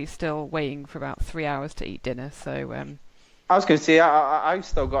probably still waiting for about 3 hours to eat dinner. So I was going to say, I've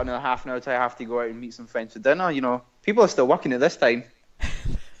still got another half an hour till I have to go out and meet some friends for dinner. People are still working at this time.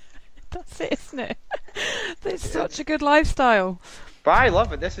 That's it, isn't it? It's such a good lifestyle. But I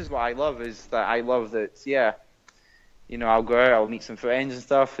love it. This is what I love, is that I love that, I'll go out, I'll meet some friends and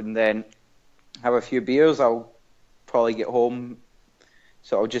stuff, and then have a few beers. I'll probably get home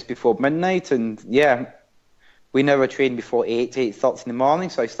sort of just before midnight, and we never train before 8 to 8:30 in the morning,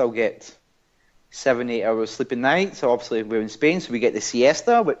 so I still get 7-8 hours sleep a night. So obviously we're in Spain, so we get the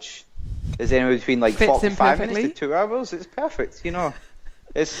siesta, which is anywhere between like 45 minutes to 2 hours. It's perfect,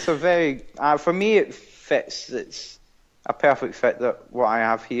 It's a very, for me it fits. It's a perfect fit, that what I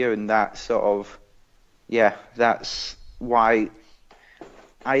have here, and that sort of, that's why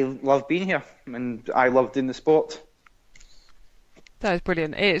I love being here, and I love doing the sport. That is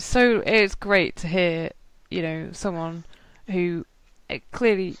brilliant. It's great to hear, someone who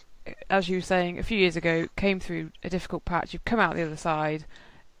clearly, as you were saying, a few years ago came through a difficult patch. You've come out the other side.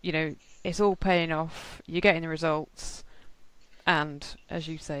 It's all paying off. You're getting the results, and as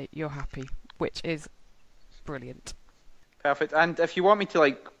you say, you're happy, which is brilliant. Perfect. And if you want me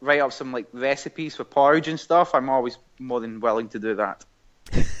to write up some recipes for porridge and stuff, I'm always more than willing to do that.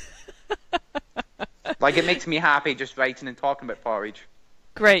 It makes me happy just writing and talking about porridge.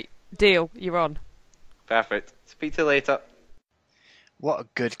 Great. Deal. You're on. Perfect. Speak to you later. What a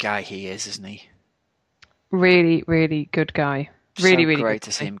good guy he is, isn't he? Really, really good guy. Really, really great good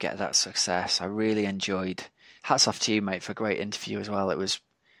to see him get that success. I really enjoyed. Hats off to you, mate, for a great interview as well. It was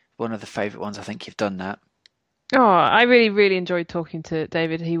one of the favourite ones I think you've done, that. Oh, I really, really enjoyed talking to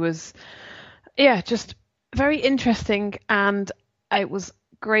David. He was, yeah, just very interesting, and it was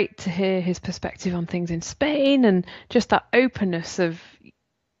great to hear his perspective on things in Spain and just that openness of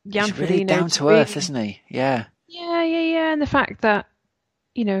Jan He's really Frodeno down to to earth, really, isn't he? Yeah. yeah, and the fact that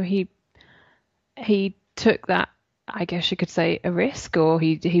he took that, I guess you could say, a risk, or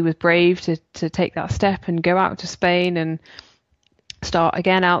he was brave to take that step and go out to Spain and start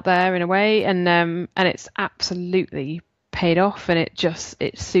again out there in a way, and it's absolutely paid off, and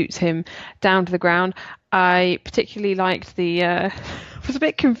it suits him down to the ground. I particularly liked the was a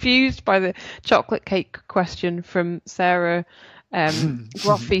bit confused by the chocolate cake question from Sarah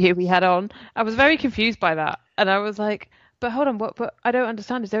Groffy, who we had on. I was very confused by that, and I was like, but hold on, what? But I don't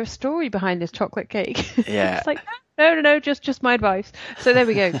understand. Is there a story behind this chocolate cake? Yeah. It's like, no, just my advice. So there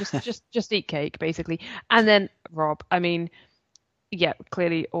we go. Just eat cake, basically. And then Rob, I mean, yeah,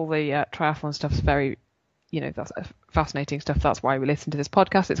 clearly all the triathlon stuff is very, that's fascinating stuff. That's why we listen to this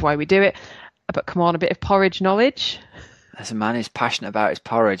podcast. It's why we do it. But come on, a bit of porridge knowledge. As a man who's passionate about his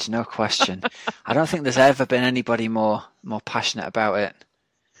porridge, no question. I don't think there's ever been anybody more passionate about it.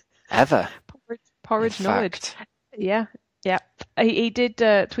 Ever. Porridge knowledge. Yeah. Yeah. He did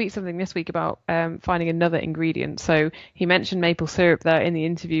tweet something this week about finding another ingredient. So he mentioned maple syrup there in the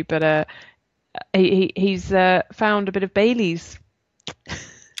interview, but he's found a bit of Bailey's.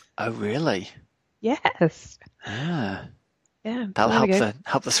 Oh, really? Yes. Ah. Yeah. That'll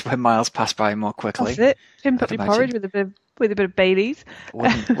help the swim miles pass by more quickly. That's it. Pimp up your porridge with a bit of Bailey's.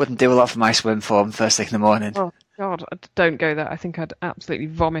 Wouldn't do a lot for my swim form first thing in the morning. Oh God, don't go there. I think I'd absolutely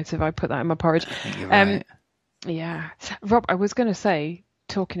vomit if I put that in my porridge. I think you're right. Yeah. Rob, I was going to say,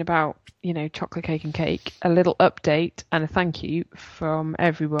 talking about, chocolate cake and cake, a little update and a thank you from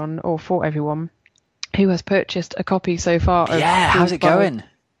everyone, or for everyone, who has purchased a copy so far of How's it going?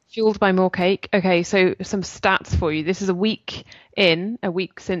 Fueled by More Cake. Okay, so some stats for you. This is a week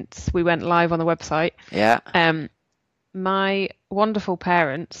since we went live on the website. Yeah. My wonderful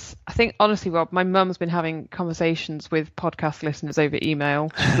parents, I think, honestly, Rob, my mum's been having conversations with podcast listeners over email.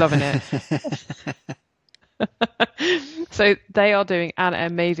 She's loving it. So they are doing an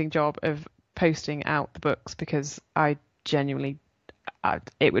amazing job of posting out the books, because I genuinely,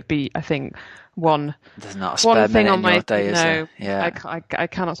 it would be, I think, there's not a spare thing minute on in my your day, is there? Yeah. I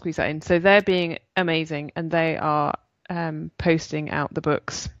cannot squeeze that in. So they're being amazing, and they are posting out the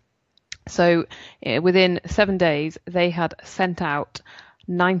books. So within 7 days, they had sent out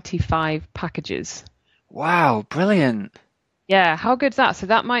 95 packages. Wow, brilliant. Yeah, how good's that? So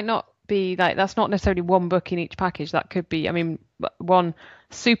that might not be that's not necessarily one book in each package. That could be, one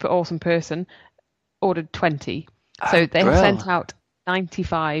super awesome person ordered 20. So they have sent out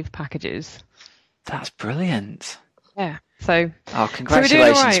 95 packages. That's brilliant. Yeah. So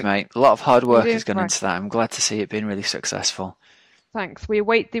congratulations, mate. A lot of hard work has gone into that. I'm glad to see it being really successful. Thanks. We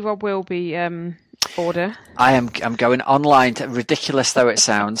await the Rob Wilby order. I'm going online, ridiculous though it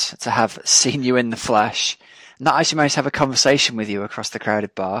sounds, to have seen you in the flesh. Not actually managed to have a conversation with you across the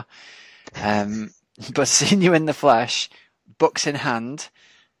crowded bar, but seen you in the flesh, books in hand,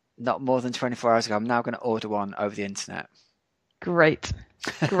 not more than 24 hours ago. I'm now going to order one over the internet. Great.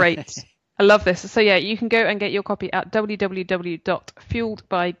 I love this. So yeah, you can go and get your copy at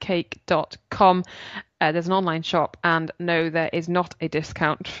www.fueledbycake.com. There's an online shop, and no, there is not a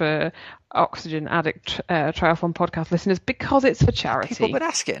discount for Oxygen Addict Triathlon podcast listeners, because it's for charity. People have been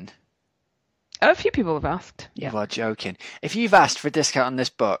asking. A few people have asked. Yeah. You are joking. If you've asked for a discount on this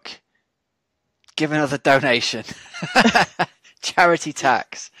book, give another donation. Charity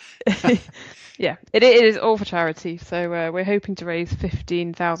tax. Yeah, it is all for charity. So we're hoping to raise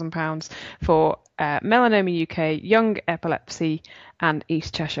 £15,000 for Melanoma UK, Young Epilepsy, and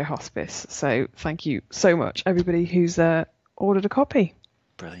East Cheshire Hospice. So thank you so much, everybody who's ordered a copy.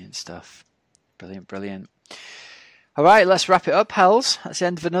 Brilliant stuff. Brilliant. All right, let's wrap it up, Hells. That's the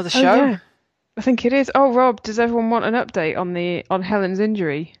end of another show. Yeah. I think it is. Oh, Rob, does everyone want an update on Helen's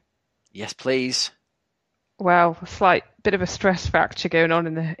injury? Yes, please. Well, a slight bit of a stress fracture going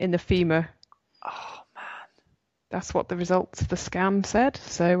on in the femur. Oh, man. That's what the results of the scan said.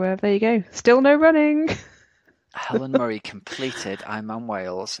 So there you go. Still no running. Helen Murray completed Ironman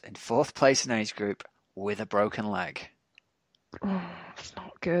Wales in 4th place in age group with a broken leg. Oh, it's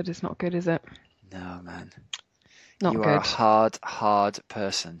not good. It's not good, is it? No, man. Not you good. are a hard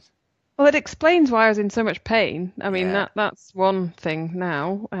person. Well, it explains why I was in so much pain. I mean, that's one thing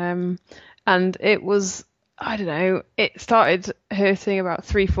now. And it was, I don't know, it started hurting about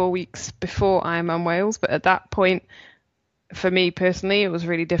 3-4 weeks before Ironman Wales. But at that point, for me personally, it was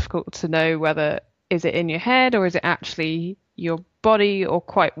really difficult to know whether is it in your head or is it actually your body or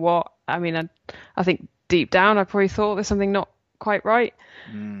quite what. I mean, I think deep down, I probably thought there's something not quite right.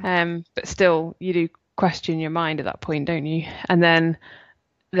 But still, you do question your mind at that point, don't you? And then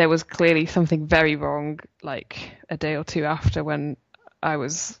there was clearly something very wrong, like a day or two after, when I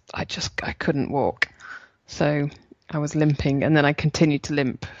couldn't walk. So I was limping, and then I continued to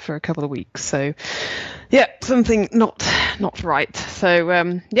limp for a couple of weeks. So yeah, something not right. So So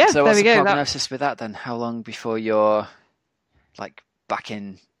there what's we the go. prognosis with that then? How long before you're like back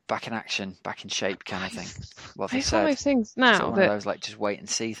in action, back in shape kind of thing? What have they It's one said? of those things Is it now one that of those like just wait and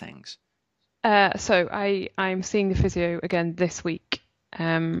see things? so I'm seeing the physio again this week.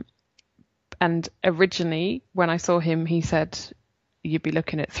 And originally when I saw him, he said you'd be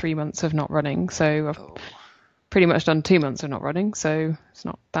looking at 3 months of not running. So I've pretty much done 2 months of not running, so it's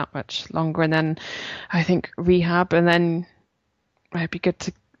not that much longer. And then I think rehab, and then it'd be good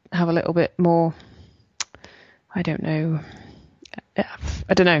to have a little bit more. I don't know.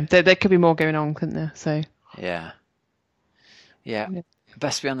 There could be more going on, couldn't there? So Yeah.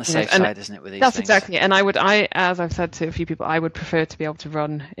 Best be on the safe and side, isn't it, with these that's things? exactly it. And as I've said to a few people, I would prefer to be able to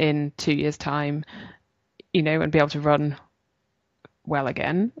run in 2 years' time, and be able to run well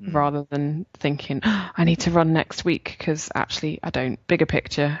again, rather than thinking I need to run next week, because actually I don't. Bigger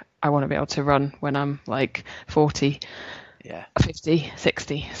picture, I want to be able to run when I'm like 40, 50,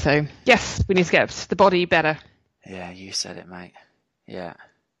 60. So yes, we need to get the body better. Yeah, you said it, mate. Yeah.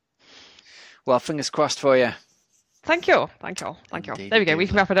 Well, fingers crossed for you. Thank you. Indeed, There we go. We indeed.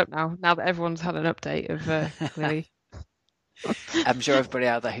 can wrap it up now that everyone's had an update of clearly. I'm sure everybody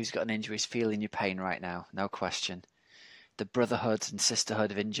out there who's got an injury is feeling your pain right now, no question. The brotherhood and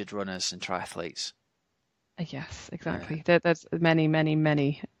sisterhood of injured runners and triathletes. Yes, exactly. There's many, many,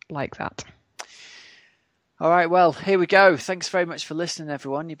 many like that. All right, well, here we go. Thanks very much for listening,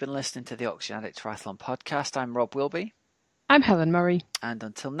 everyone. You've been listening to the Oxygen Addict Triathlon Podcast. I'm Rob Wilby. I'm Helen Murray. And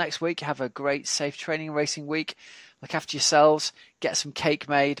until next week, have a great, safe training and racing week. Look after yourselves. Get some cake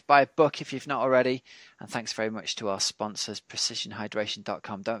made. Buy a book if you've not already. And thanks very much to our sponsors,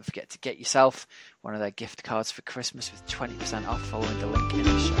 precisionhydration.com. Don't forget to get yourself one of their gift cards for Christmas with 20% off following the link in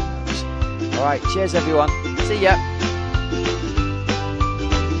the show notes. All right, cheers, everyone. See ya.